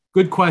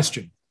 Good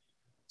question.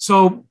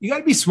 So you got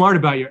to be smart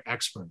about your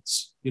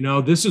experts.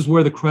 This is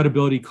where the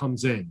credibility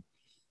comes in.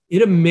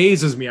 It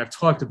amazes me. I've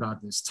talked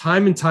about this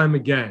time and time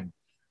again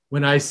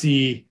when I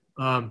see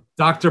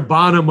Dr.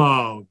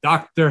 Bonomo,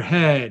 Dr.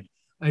 Head.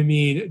 I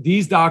mean,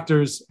 these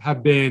doctors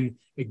have been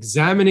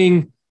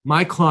examining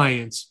my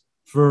clients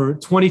for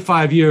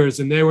 25 years,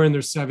 and they were in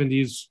their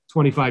 70s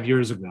 25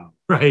 years ago,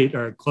 right?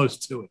 Or close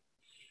to it.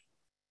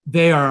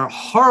 They are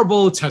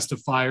horrible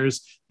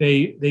testifiers.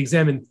 They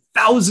examine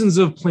thousands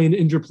of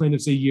injured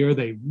plaintiffs a year.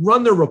 They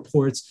run their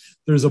reports.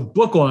 There's a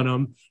book on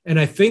them. And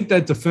I think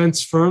that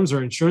defense firms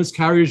or insurance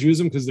carriers use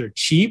them because they're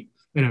cheap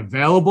and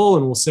available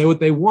and will say what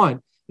they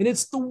want. And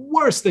it's the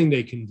worst thing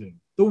they can do.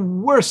 The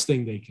worst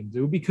thing they can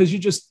do, because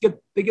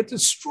they get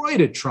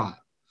destroyed at trial.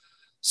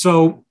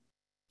 So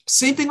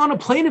same thing on a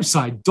plaintiff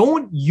side. I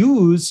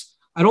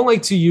don't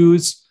like to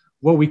use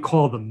what we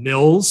call the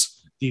mills,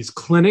 these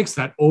clinics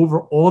that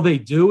all they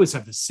do is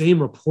have the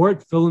same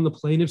report, fill in the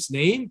plaintiff's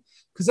name,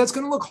 because that's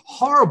going to look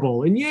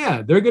horrible. And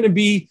they're going to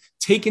be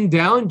taken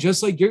down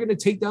just like you're going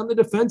to take down the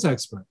defense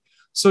expert.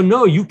 So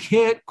no, you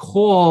can't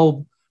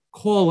call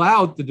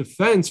out the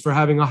defense for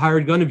having a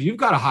hired gun. If you've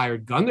got a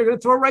hired gun, they're going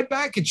to throw it right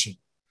back at you.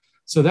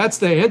 So that's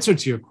the answer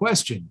to your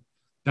question.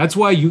 That's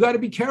why you got to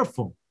be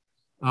careful.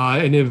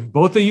 And if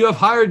both of you have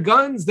hired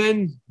guns,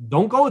 then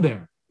don't go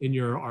there in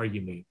your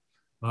argument.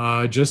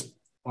 Just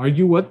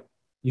argue what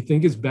you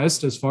think is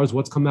best as far as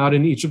what's come out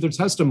in each of their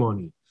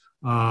testimony.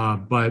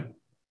 But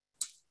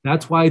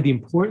that's why the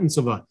importance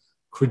of a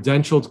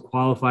credentialed,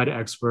 qualified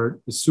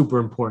expert is super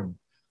important.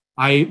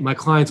 My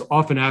clients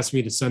often ask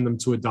me to send them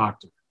to a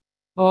doctor.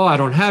 Oh, I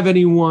don't have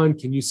anyone.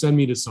 Can you send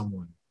me to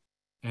someone?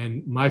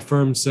 And my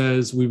firm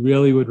says, we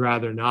really would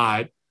rather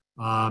not.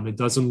 It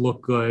doesn't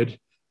look good.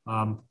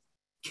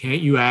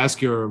 Can't you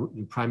ask your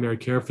primary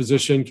care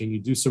physician? Can you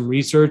do some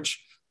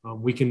research?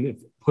 We can, if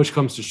push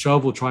comes to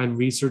shove, we'll try and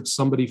research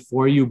somebody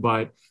for you,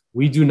 but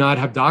we do not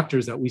have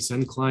doctors that we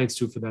send clients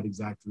to for that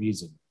exact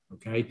reason,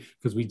 okay?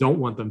 Because we don't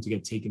want them to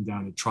get taken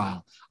down at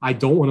trial. I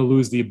don't want to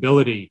lose the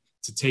ability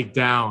to take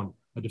down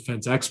a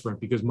defense expert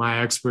because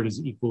my expert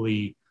is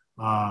equally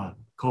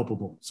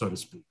culpable, so to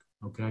speak,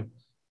 okay?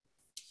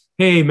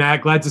 Hey,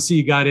 Matt, glad to see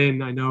you got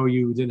in. I know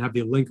you didn't have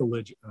the link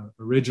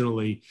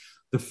originally.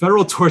 The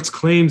Federal Tort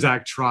Claims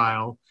Act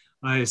trial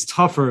is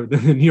tougher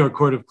than the New York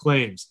Court of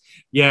Claims.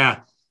 Yeah,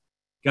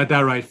 got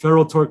that right.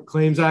 Federal Tort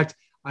Claims Act.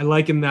 I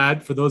liken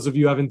that, for those of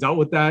you who haven't dealt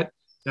with that,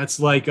 that's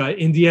like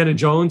Indiana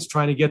Jones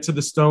trying to get to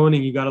the stone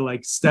and you got to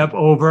like step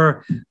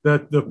over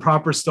the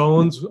proper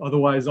stones.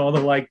 Otherwise, all the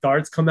like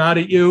darts come out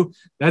at you.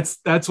 That's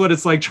what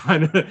it's like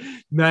trying to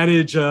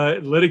manage,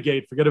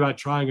 litigate. Forget about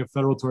trying a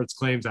Federal Tort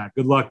Claims Act.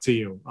 Good luck to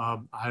you.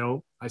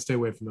 I stay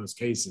away from those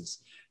cases.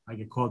 I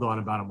get called on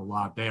about them a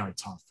lot. They are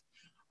tough.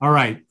 All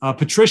right.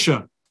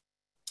 Patricia,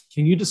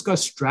 can you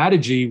discuss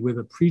strategy with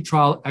a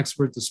pretrial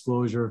expert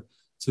disclosure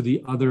to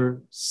the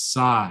other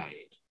side?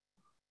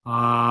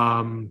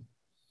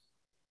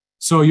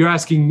 So you're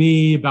asking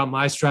me about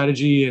my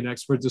strategy and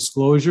expert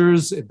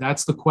disclosures. If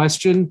that's the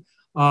question,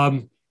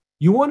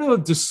 you want to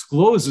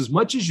disclose as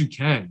much as you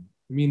can.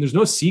 I mean, there's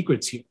no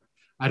secrets here.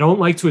 I don't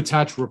like to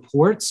attach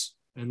reports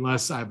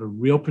unless I have a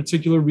real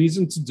particular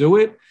reason to do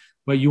it,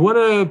 but you want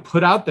to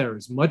put out there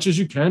as much as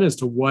you can as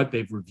to what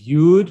they've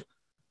reviewed,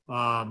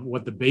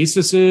 what the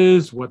basis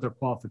is, what their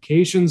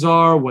qualifications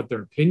are, what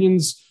their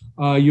opinions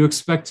you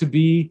expect to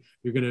be.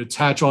 You're going to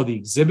attach all the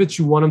exhibits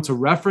you want them to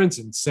reference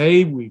and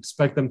say, we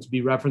expect them to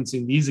be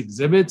referencing these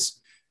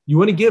exhibits. You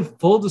want to give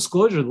full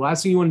disclosure. The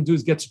last thing you want to do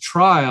is get to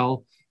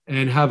trial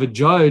and have a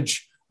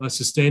judge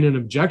sustain an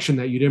objection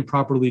that you didn't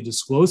properly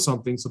disclose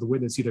something, so the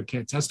witness either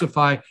can't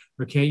testify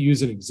or can't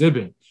use an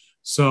exhibit.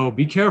 So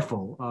be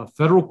careful.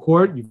 Federal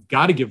court, you've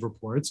got to give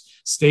reports.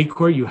 State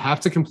court, you have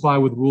to comply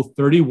with Rule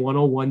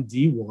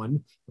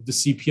 3101D1 of the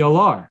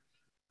CPLR.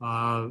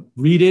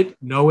 Read it,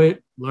 know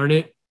it, learn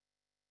it,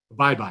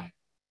 abide by it.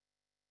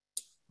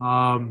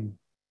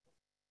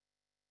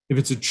 If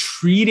it's a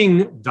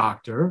treating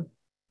doctor,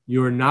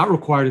 you are not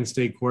required in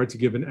state court to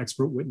give an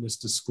expert witness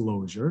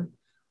disclosure,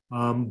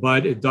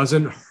 but it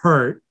doesn't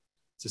hurt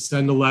to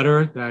send a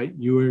letter that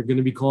you are going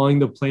to be calling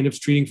the plaintiff's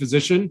treating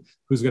physician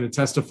who's going to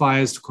testify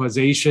as to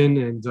causation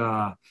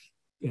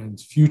and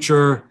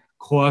future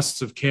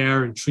costs of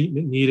care and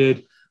treatment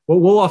needed. What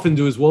we'll often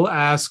do is we'll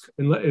ask,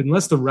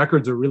 unless the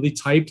records are really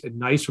typed and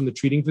nice from the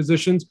treating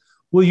physicians,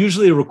 we'll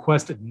usually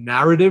request a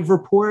narrative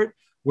report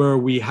where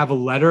we have a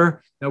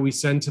letter that we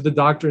send to the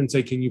doctor and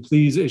say, can you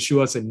please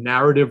issue us a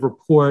narrative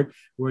report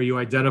where you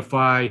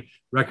identify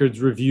records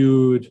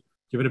reviewed,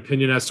 give an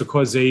opinion as to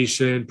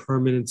causation,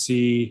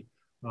 permanency,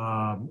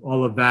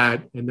 all of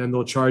that. And then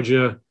they'll charge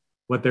you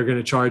what they're going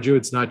to charge you.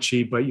 It's not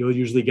cheap, but you'll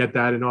usually get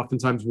that. And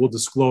oftentimes we'll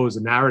disclose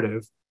a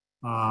narrative.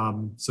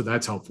 So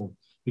that's helpful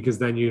because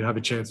then you have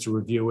a chance to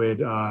review it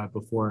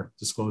before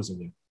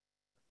disclosing it.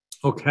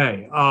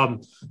 Okay.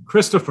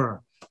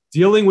 Christopher,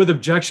 dealing with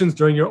objections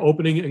during your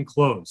opening and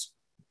close.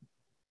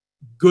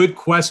 Good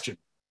question.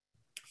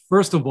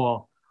 First of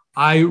all,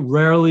 I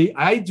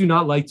do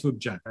not like to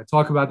object. I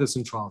talk about this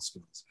in trial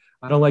skills.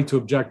 I don't like to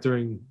object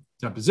during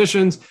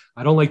depositions.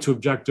 I don't like to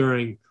object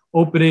during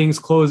openings,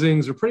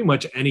 closings, or pretty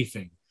much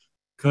anything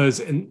because,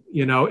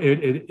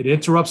 it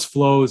interrupts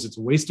flows. It's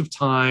a waste of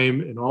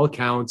time in all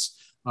accounts.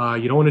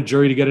 You don't want a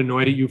jury to get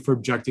annoyed at you for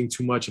objecting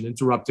too much and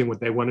interrupting what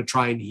they want to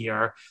try and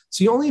hear.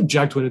 So you only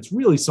object when it's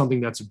really something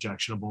that's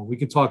objectionable. We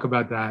can talk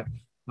about that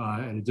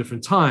at a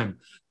different time.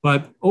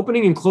 But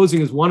opening and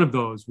closing is one of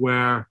those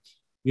where,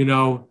 you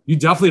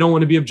definitely don't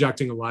want to be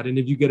objecting a lot. And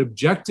if you get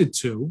objected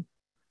to,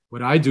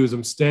 what I do is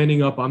I'm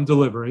standing up, I'm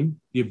delivering.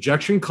 The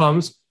objection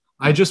comes,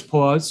 I just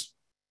pause.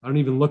 I don't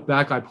even look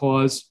back. I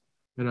pause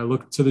and I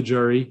look to the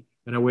jury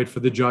and I wait for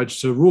the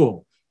judge to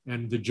rule.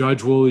 And the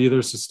judge will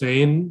either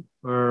sustain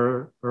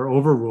or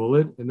overrule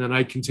it, and then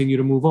I continue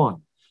to move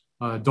on.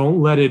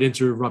 Don't let it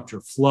interrupt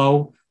your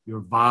flow,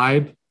 your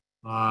vibe.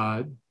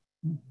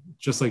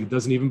 Just like it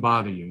doesn't even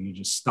bother you. You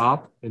just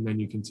stop, and then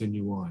you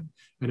continue on.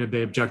 And if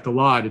they object a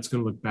lot, it's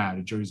going to look bad.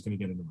 The jury's going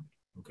to get annoyed,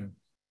 okay?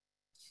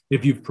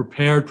 If you've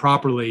prepared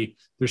properly,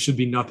 there should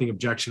be nothing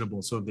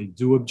objectionable. So if they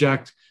do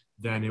object,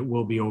 then it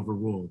will be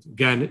overruled.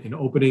 Again, in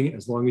opening,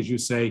 as long as you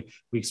say,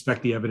 we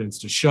expect the evidence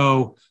to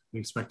show, we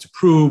expect to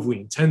prove, we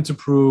intend to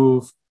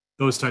prove,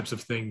 those types of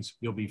things,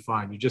 you'll be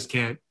fine. You just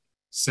can't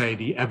say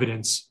the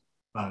evidence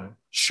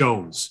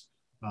shows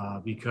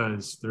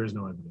because there is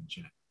no evidence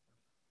yet.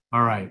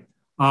 All right.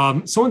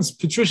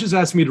 Patricia's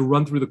asked me to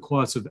run through the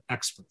costs of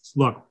experts.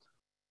 Look,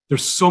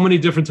 there's so many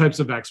different types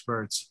of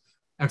experts.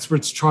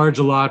 Experts charge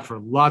a lot for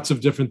lots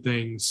of different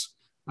things.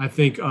 I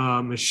think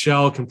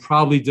Michelle can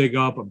probably dig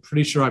up. I'm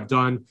pretty sure I've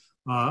done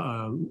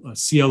a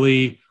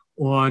CLE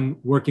on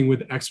working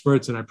with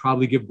experts, and I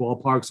probably give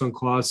ballparks on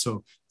costs.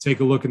 So take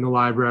a look in the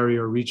library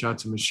or reach out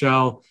to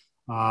Michelle.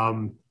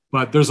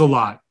 But there's a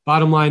lot.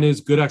 Bottom line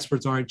is good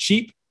experts aren't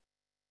cheap.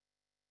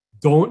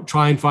 Don't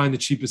try and find the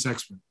cheapest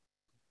expert.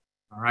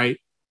 All right.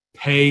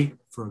 Pay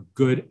for a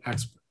good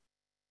expert.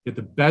 Get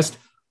the best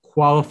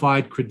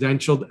qualified,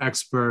 credentialed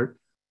expert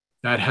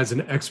that has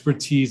an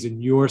expertise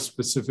in your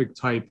specific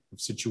type of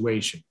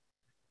situation,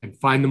 and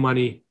find the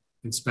money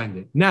and spend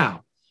it.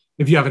 Now,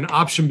 if you have an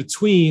option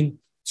between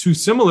two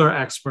similar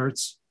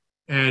experts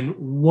and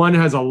one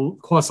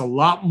costs a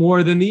lot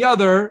more than the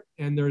other,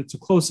 and it's a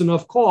close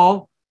enough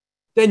call,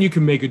 then you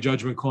can make a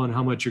judgment call on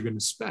how much you're going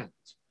to spend.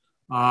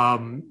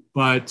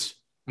 But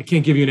I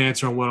can't give you an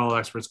answer on what all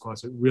experts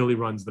cost. It really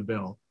runs the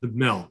mill,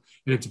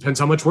 and it depends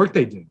how much work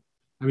they did.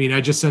 I mean,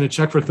 I just sent a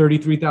check for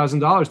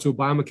 $33,000 to a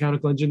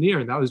biomechanical engineer,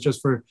 and that was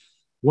just for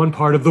one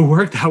part of the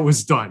work that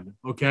was done.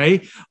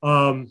 Okay.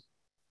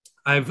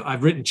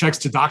 I've written checks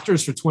to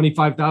doctors for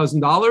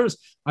 $25,000.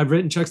 I've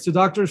written checks to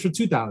doctors for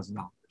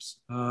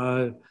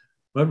 $2,000.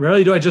 But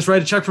rarely do I just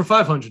write a check for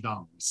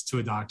 $500 to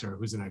a doctor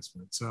who's an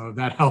expert. So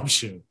that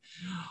helps you.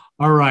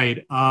 All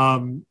right.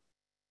 All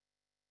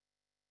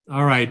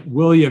right.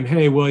 William.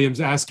 Hey,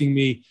 William's asking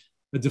me,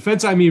 the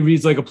defense IME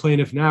reads like a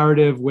plaintiff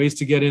narrative, ways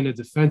to get in a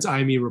defense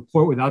IME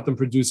report without them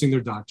producing their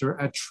doctor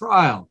at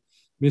trial.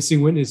 Missing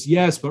witness,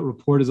 yes, but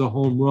report is a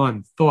home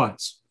run.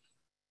 Thoughts?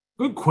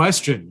 Good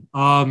question.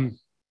 I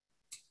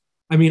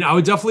mean, I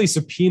would definitely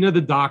subpoena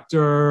the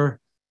doctor.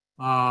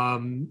 I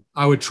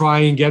would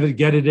try and get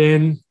it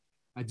in.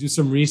 I do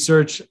some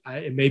research.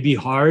 It may be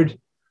hard.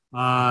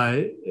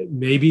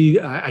 Maybe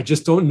I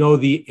just don't know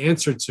the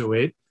answer to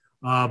it.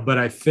 But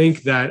I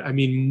think that, I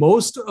mean,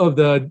 most of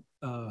the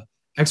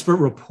expert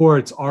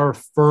reports are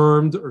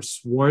affirmed or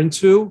sworn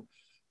to.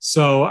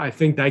 So I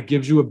think that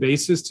gives you a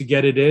basis to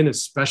get it in,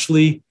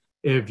 especially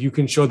if you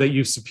can show that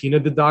you've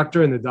subpoenaed the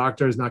doctor and the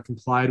doctor has not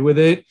complied with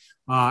it.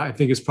 I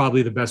think it's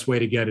probably the best way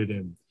to get it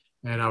in.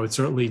 And I would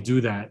certainly do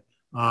that.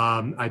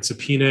 I'd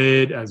subpoena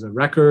it as a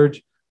record.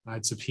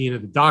 I'd subpoena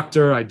the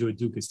doctor. I'd do a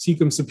ducus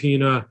tecum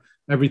subpoena,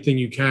 everything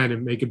you can,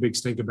 and make a big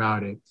stink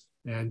about it.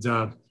 And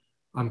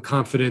I'm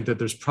confident that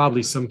there's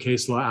probably some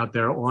case law out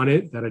there on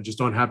it that I just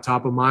don't have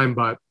top of mind,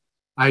 but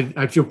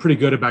I feel pretty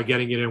good about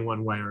getting it in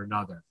one way or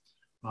another.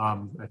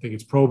 I think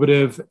it's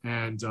probative,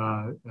 and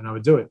I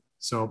would do it.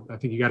 So I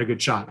think you got a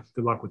good shot.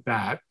 Good luck with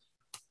that.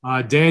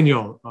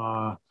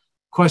 Daniel,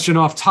 question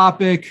off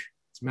topic.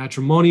 It's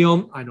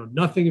matrimonial. I know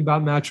nothing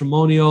about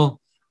matrimonial.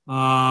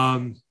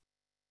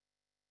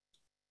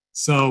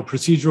 So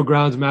procedural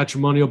grounds,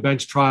 matrimonial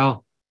bench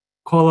trial.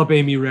 Call up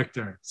Amy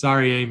Richter.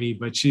 Sorry, Amy,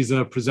 but she's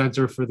a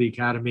presenter for the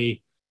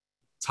Academy,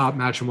 top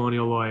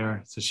matrimonial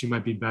lawyer. So she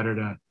might be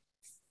better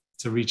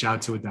to reach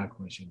out to with that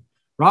question.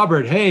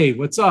 Robert, hey,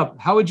 what's up?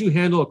 How would you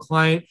handle a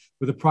client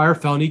with a prior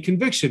felony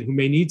conviction who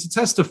may need to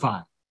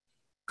testify?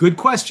 Good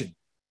question.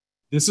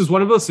 This is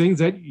one of those things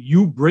that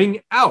you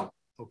bring out,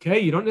 okay?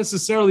 You don't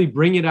necessarily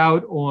bring it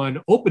out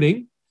on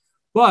opening,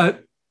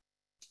 but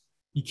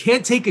you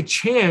can't take a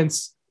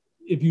chance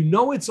if you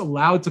know it's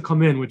allowed to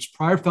come in, which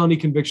prior felony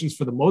convictions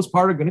for the most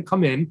part are going to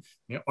come in.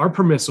 They are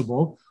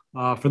permissible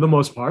for the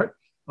most part.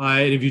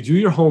 And if you do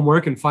your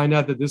homework and find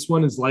out that this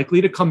one is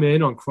likely to come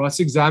in on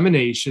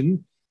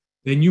cross-examination,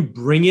 then you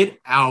bring it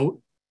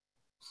out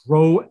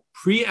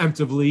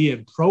preemptively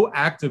and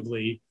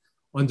proactively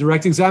on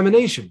direct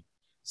examination.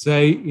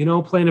 Say, you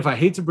know, plaintiff, I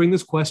hate to bring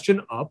this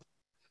question up,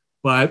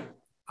 but,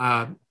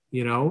 I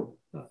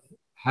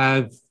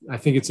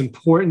think it's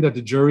important that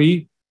the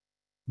jury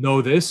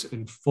know this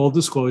in full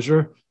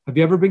disclosure. Have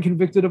you ever been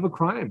convicted of a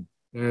crime?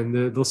 And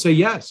they'll say,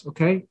 yes.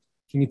 Okay.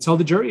 Can you tell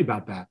the jury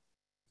about that?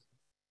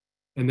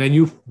 And then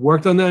you've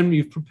worked on them.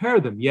 You've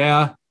prepared them.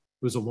 Yeah, it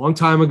was a long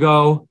time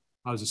ago.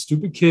 I was a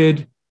stupid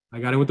kid. I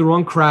got in with the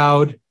wrong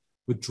crowd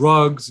with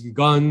drugs and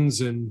guns,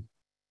 and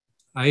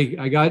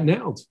I got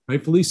nailed,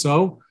 rightfully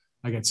so.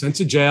 I got sent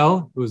to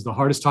jail. It was the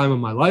hardest time of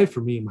my life for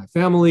me and my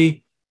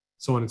family,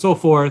 so on and so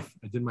forth.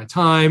 I did my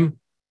time.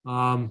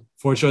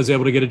 Fortunately, I was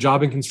able to get a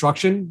job in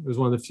construction. It was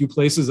one of the few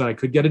places that I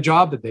could get a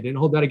job that they didn't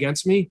hold that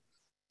against me.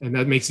 And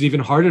that makes it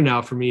even harder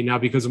now for me now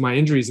because of my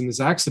injuries in this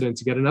accident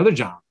to get another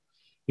job.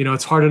 You know,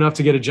 it's hard enough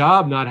to get a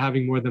job not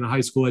having more than a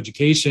high school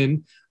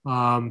education.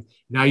 Now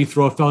you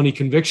throw a felony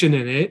conviction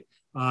in it,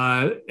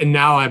 and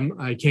now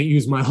I can't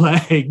use my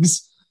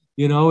legs.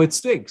 You know, it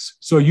stinks.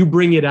 So you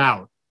bring it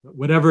out,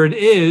 whatever it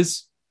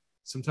is.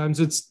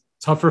 Sometimes it's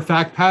tougher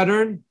fact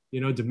pattern,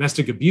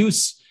 domestic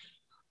abuse.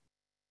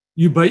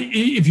 But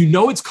if you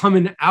know it's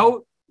coming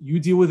out, you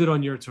deal with it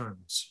on your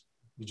terms.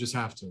 You just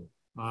have to.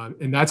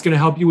 And that's going to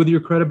help you with your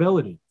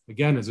credibility.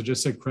 Again, as I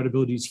just said,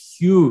 credibility is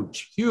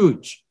huge,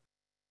 huge.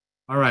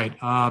 All right.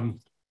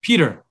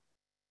 Peter,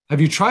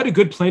 have you tried a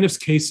good plaintiff's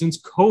case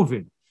since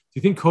COVID? Do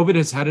you think COVID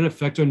has had an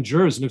effect on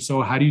jurors? And if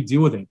so, how do you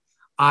deal with it?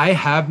 I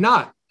have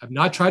not. I've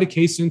not tried a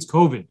case since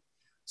COVID.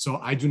 So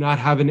I do not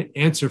have an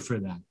answer for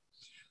that.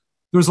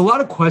 there was a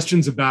lot of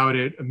questions about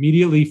it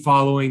immediately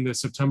following the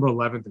September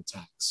 11th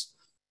attacks.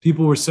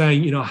 People were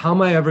saying, how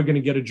am I ever going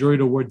to get a jury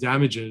to award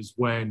damages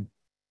when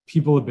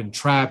people have been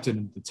trapped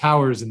in the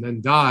towers and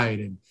then died,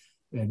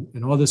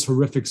 and all this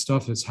horrific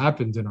stuff has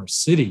happened in our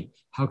city?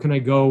 How can I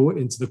go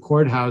into the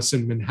courthouse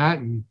in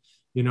Manhattan,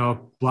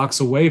 blocks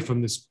away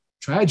from this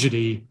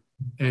tragedy,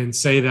 and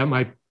say that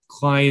my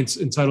client's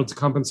entitled to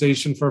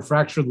compensation for a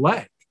fractured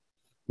leg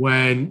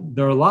when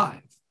they're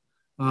alive?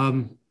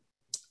 And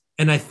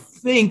I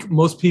think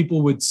most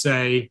people would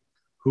say,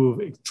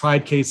 who've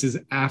tried cases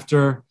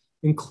after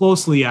and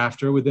closely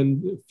after,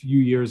 within a few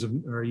years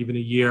or even a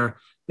year,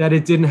 that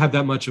it didn't have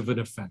that much of an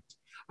effect.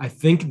 I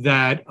think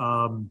that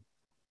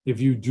if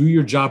you do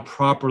your job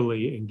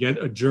properly and get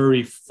a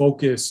jury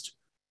focused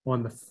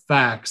on the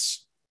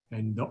facts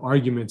and the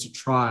arguments at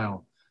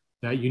trial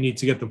that you need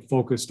to get them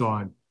focused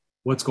on,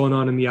 what's going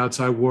on in the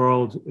outside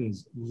world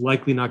is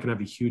likely not going to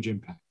have a huge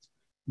impact.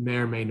 May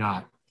or may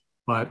not.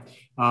 But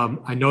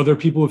I know there are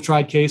people who've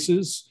tried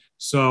cases.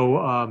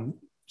 So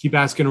keep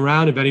asking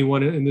around. If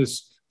anyone in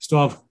this,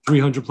 still have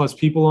 300 plus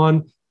people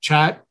on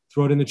chat,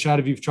 throw it in the chat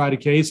if you've tried a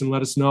case and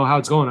let us know how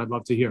it's going. I'd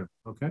love to hear.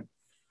 Okay.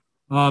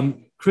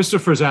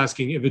 Christopher's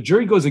asking, if a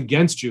jury goes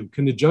against you,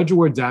 can the judge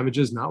award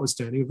damages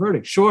notwithstanding a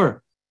verdict?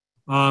 Sure.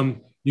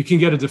 You can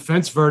get a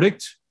defense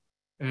verdict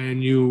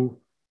and you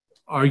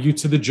argue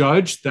to the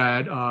judge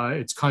that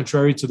it's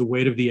contrary to the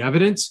weight of the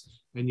evidence,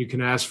 and you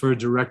can ask for a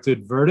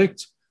directed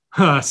verdict.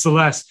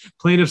 Celeste,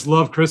 plaintiffs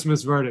love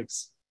Christmas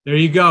verdicts. There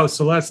you go.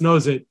 Celeste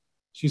knows it.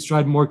 She's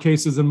tried more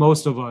cases than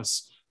most of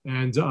us,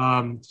 and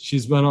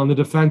she's been on the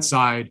defense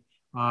side.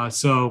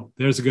 So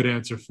there's a good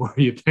answer for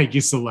you. Thank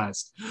you,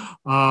 Celeste.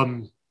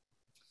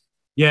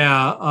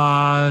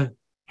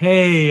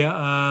 Hey,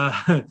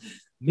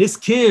 Miss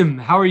Kim,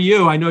 how are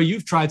you? I know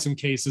you've tried some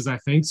cases, I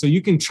think, so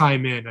you can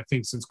chime in, I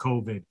think, since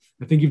COVID.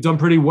 I think you've done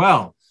pretty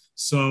well.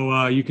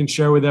 So you can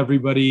share with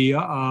everybody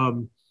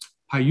how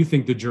you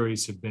think the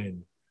juries have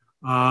been.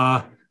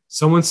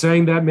 Someone's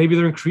saying that maybe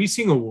they're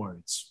increasing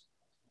awards.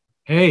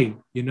 Hey,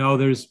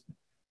 I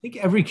think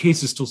every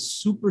case is still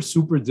super,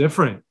 super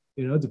different,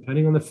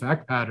 depending on the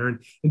fact pattern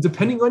and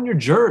depending on your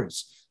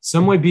jurors.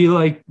 Some might be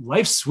like,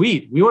 life's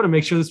sweet. We want to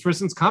make sure this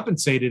person's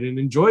compensated and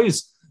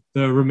enjoys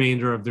the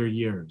remainder of their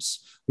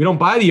years. We don't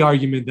buy the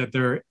argument that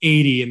they're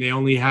 80 and they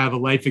only have a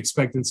life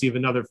expectancy of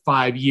another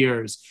 5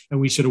 years and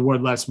we should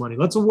award less money.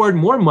 Let's award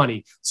more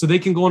money so they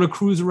can go on a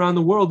cruise around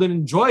the world and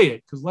enjoy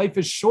it, because life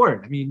is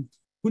short. I mean,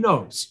 who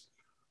knows?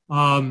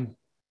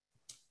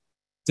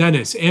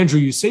 Dennis, Andrew,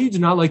 you say you do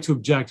not like to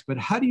object, but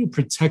how do you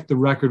protect the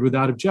record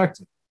without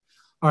objecting?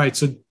 All right,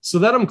 so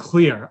that I'm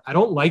clear. I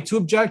don't like to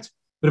object,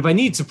 but if I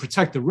need to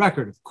protect the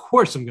record, of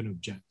course I'm going to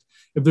object.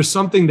 If there's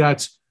something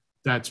that's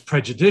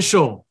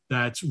prejudicial,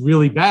 that's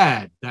really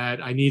bad,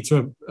 that I need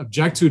to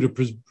object to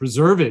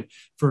preserve it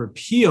for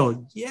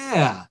appeal,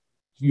 yeah,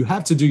 you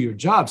have to do your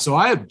job. So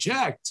I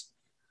object.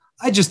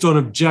 I just don't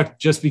object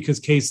just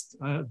because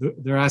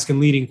they're asking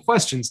leading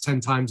questions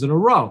 10 times in a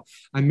row.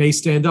 I may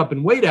stand up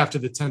and wait after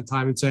the 10th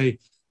time and say,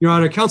 Your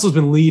Honor, counsel's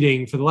been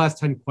leading for the last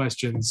 10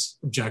 questions,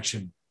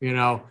 objection,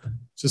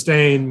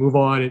 sustain, move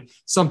on,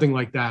 something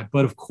like that.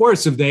 But of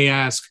course, if they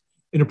ask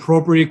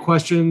inappropriate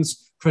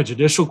questions,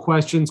 prejudicial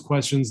questions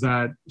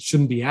that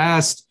shouldn't be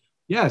asked,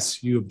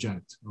 yes, you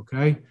object,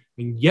 okay?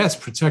 And yes,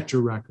 protect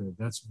your record.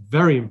 That's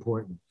very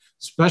important,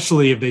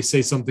 especially if they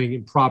say something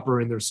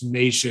improper in their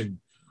summation.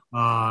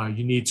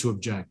 You need to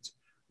object.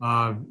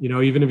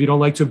 Even if you don't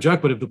like to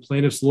object, but if the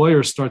plaintiff's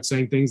lawyer starts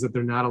saying things that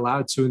they're not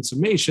allowed to in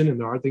summation, and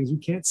there are things we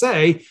can't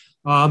say,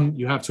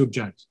 you have to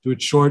object. Do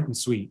it short and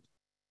sweet.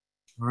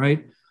 All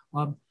right.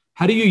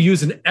 How do you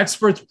use an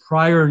expert's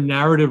prior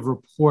narrative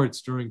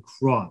reports during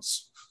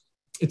cross?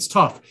 It's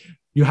tough.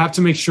 You have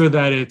to make sure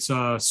that it's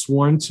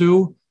sworn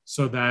to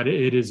so that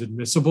it is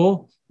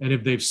admissible. And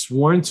if they've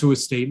sworn to a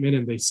statement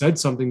and they said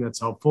something that's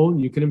helpful,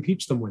 you can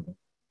impeach them with it.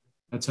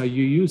 That's how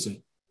you use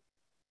it.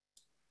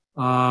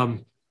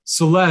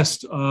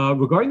 Celeste,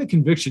 regarding the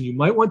conviction, you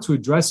might want to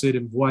address it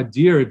in voir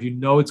dire if you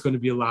know it's going to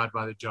be allowed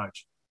by the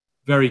judge.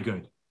 Very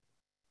good.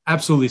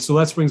 Absolutely.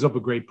 Celeste brings up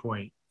a great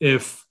point.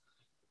 If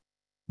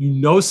you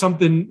know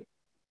something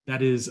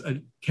that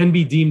can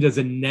be deemed as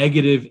a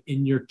negative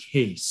in your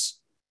case,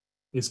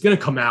 it's going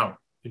to come out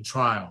in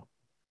trial,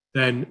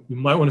 then you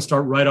might want to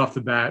start right off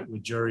the bat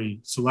with jury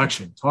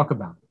selection. Talk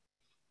about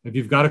it. If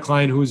you've got a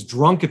client who was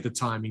drunk at the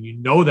time and you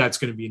know that's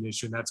going to be an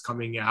issue and that's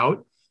coming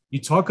out, you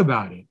talk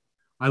about it.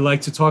 I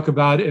like to talk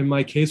about it in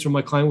my case where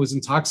my client was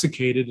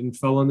intoxicated and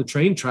fell on the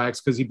train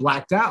tracks because he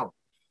blacked out.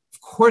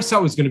 Of course,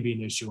 that was going to be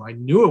an issue. I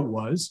knew it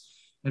was.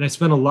 And I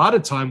spent a lot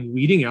of time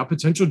weeding out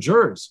potential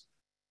jurors,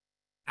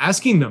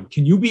 asking them,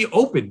 can you be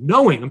open?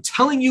 Knowing, I'm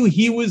telling you,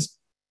 he was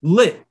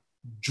lit,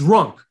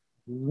 drunk,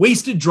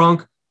 wasted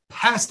drunk,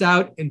 passed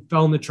out, and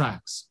fell in the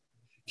tracks.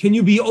 Can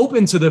you be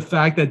open to the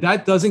fact that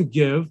that doesn't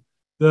give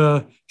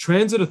the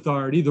transit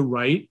authority the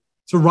right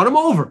to run him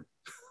over?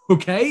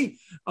 Okay?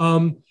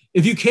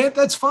 If you can't,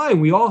 that's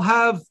fine. We all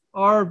have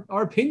our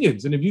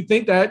opinions. And if you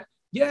think that,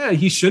 yeah,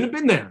 he shouldn't have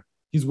been there,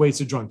 he's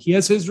wasted drunk. He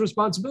has his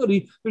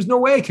responsibility. There's no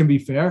way it can be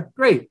fair.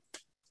 Great.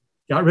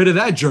 Got rid of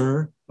that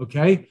juror.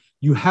 Okay.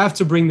 You have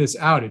to bring this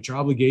out. It's your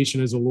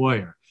obligation as a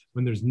lawyer.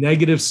 When there's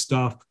negative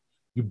stuff,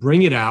 you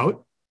bring it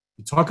out,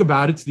 you talk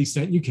about it to the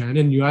extent you can,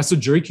 and you ask the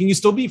jury, can you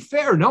still be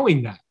fair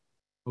knowing that?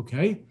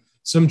 Okay.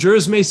 Some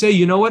jurors may say,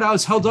 you know what? I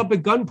was held up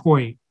at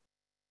gunpoint,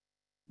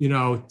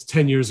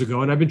 10 years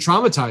ago, and I've been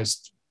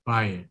traumatized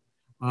by it.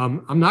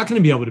 I'm not going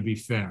to be able to be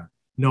fair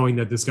knowing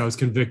that this guy was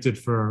convicted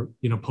for,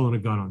 pulling a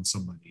gun on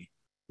somebody.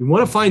 You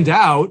want to find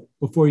out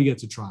before you get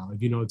to trial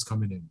if you know it's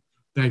coming in.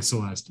 Thanks,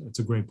 Celeste. That's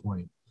a great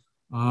point.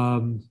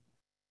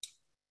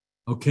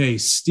 Okay,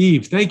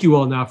 Steve, thank you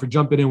all now for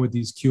jumping in with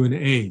these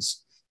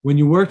Q&As. When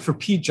you worked for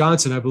Pete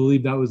Johnson, I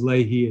believe that was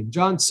Leahy and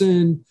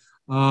Johnson.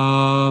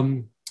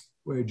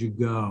 Where'd you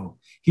go?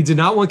 He did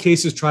not want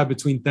cases tried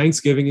between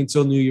Thanksgiving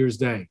until New Year's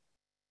Day.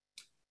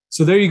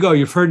 So there you go.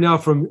 You've heard now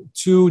from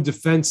two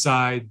defense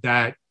side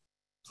that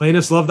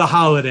plaintiffs love the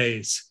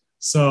holidays.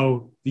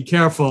 So be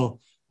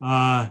careful.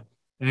 And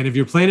if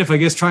you're plaintiff, I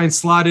guess try and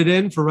slot it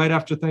in for right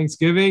after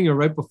Thanksgiving or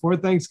right before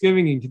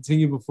Thanksgiving and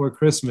continue before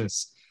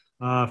Christmas.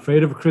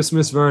 Afraid of a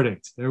Christmas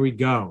verdict. There we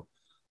go.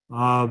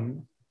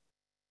 All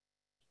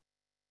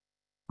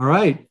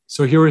right.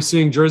 So here we're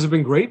seeing jurors have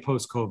been great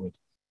post-COVID.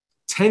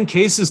 10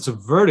 cases to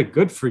verdict.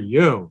 Good for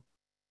you.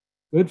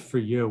 Good for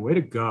you. Way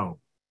to go.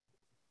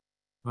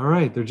 All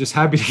right. They're just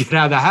happy to get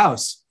out of the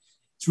house.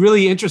 It's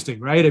really interesting,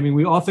 right? I mean,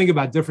 we all think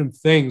about different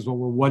things when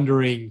we're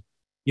wondering,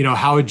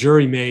 how a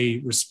jury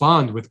may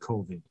respond with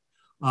COVID.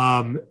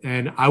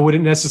 And I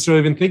wouldn't necessarily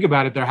even think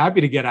about it. They're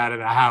happy to get out of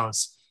the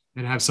house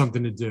and have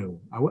something to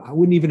do. I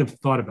wouldn't even have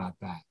thought about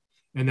that.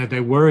 And that they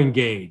were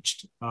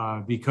engaged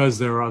because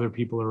there are other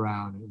people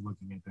around and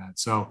looking at that.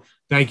 So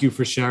thank you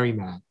for sharing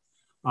that.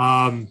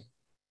 All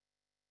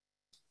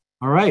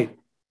right.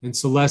 And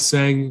Celeste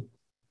saying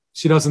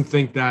she doesn't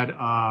think that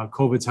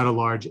COVID's had a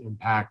large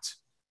impact.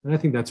 And I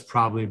think that's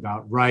probably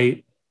about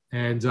right.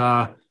 And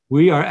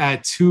we are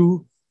at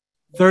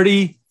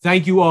 2:30.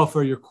 Thank you all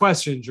for your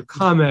questions, your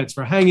comments,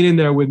 for hanging in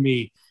there with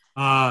me.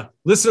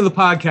 Listen to the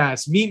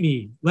podcast. Meet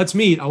me. Let's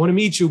meet. I want to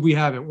meet you if we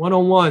haven't.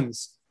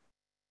 One-on-ones,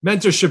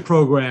 mentorship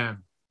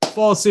program,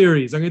 fall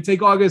series. I'm going to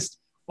take August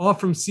off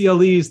from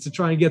CLEs to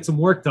try and get some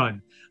work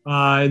done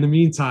in the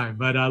meantime.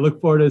 But I look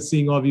forward to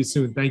seeing all of you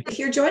soon. Thank you. If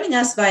you're joining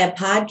us via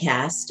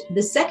podcast,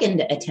 the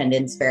second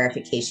attendance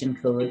verification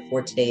code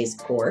for today's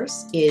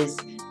course is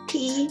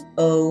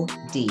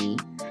POD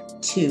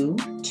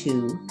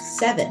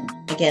 227.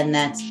 Again,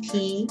 that's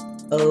POD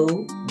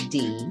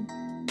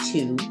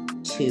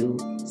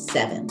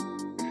 227.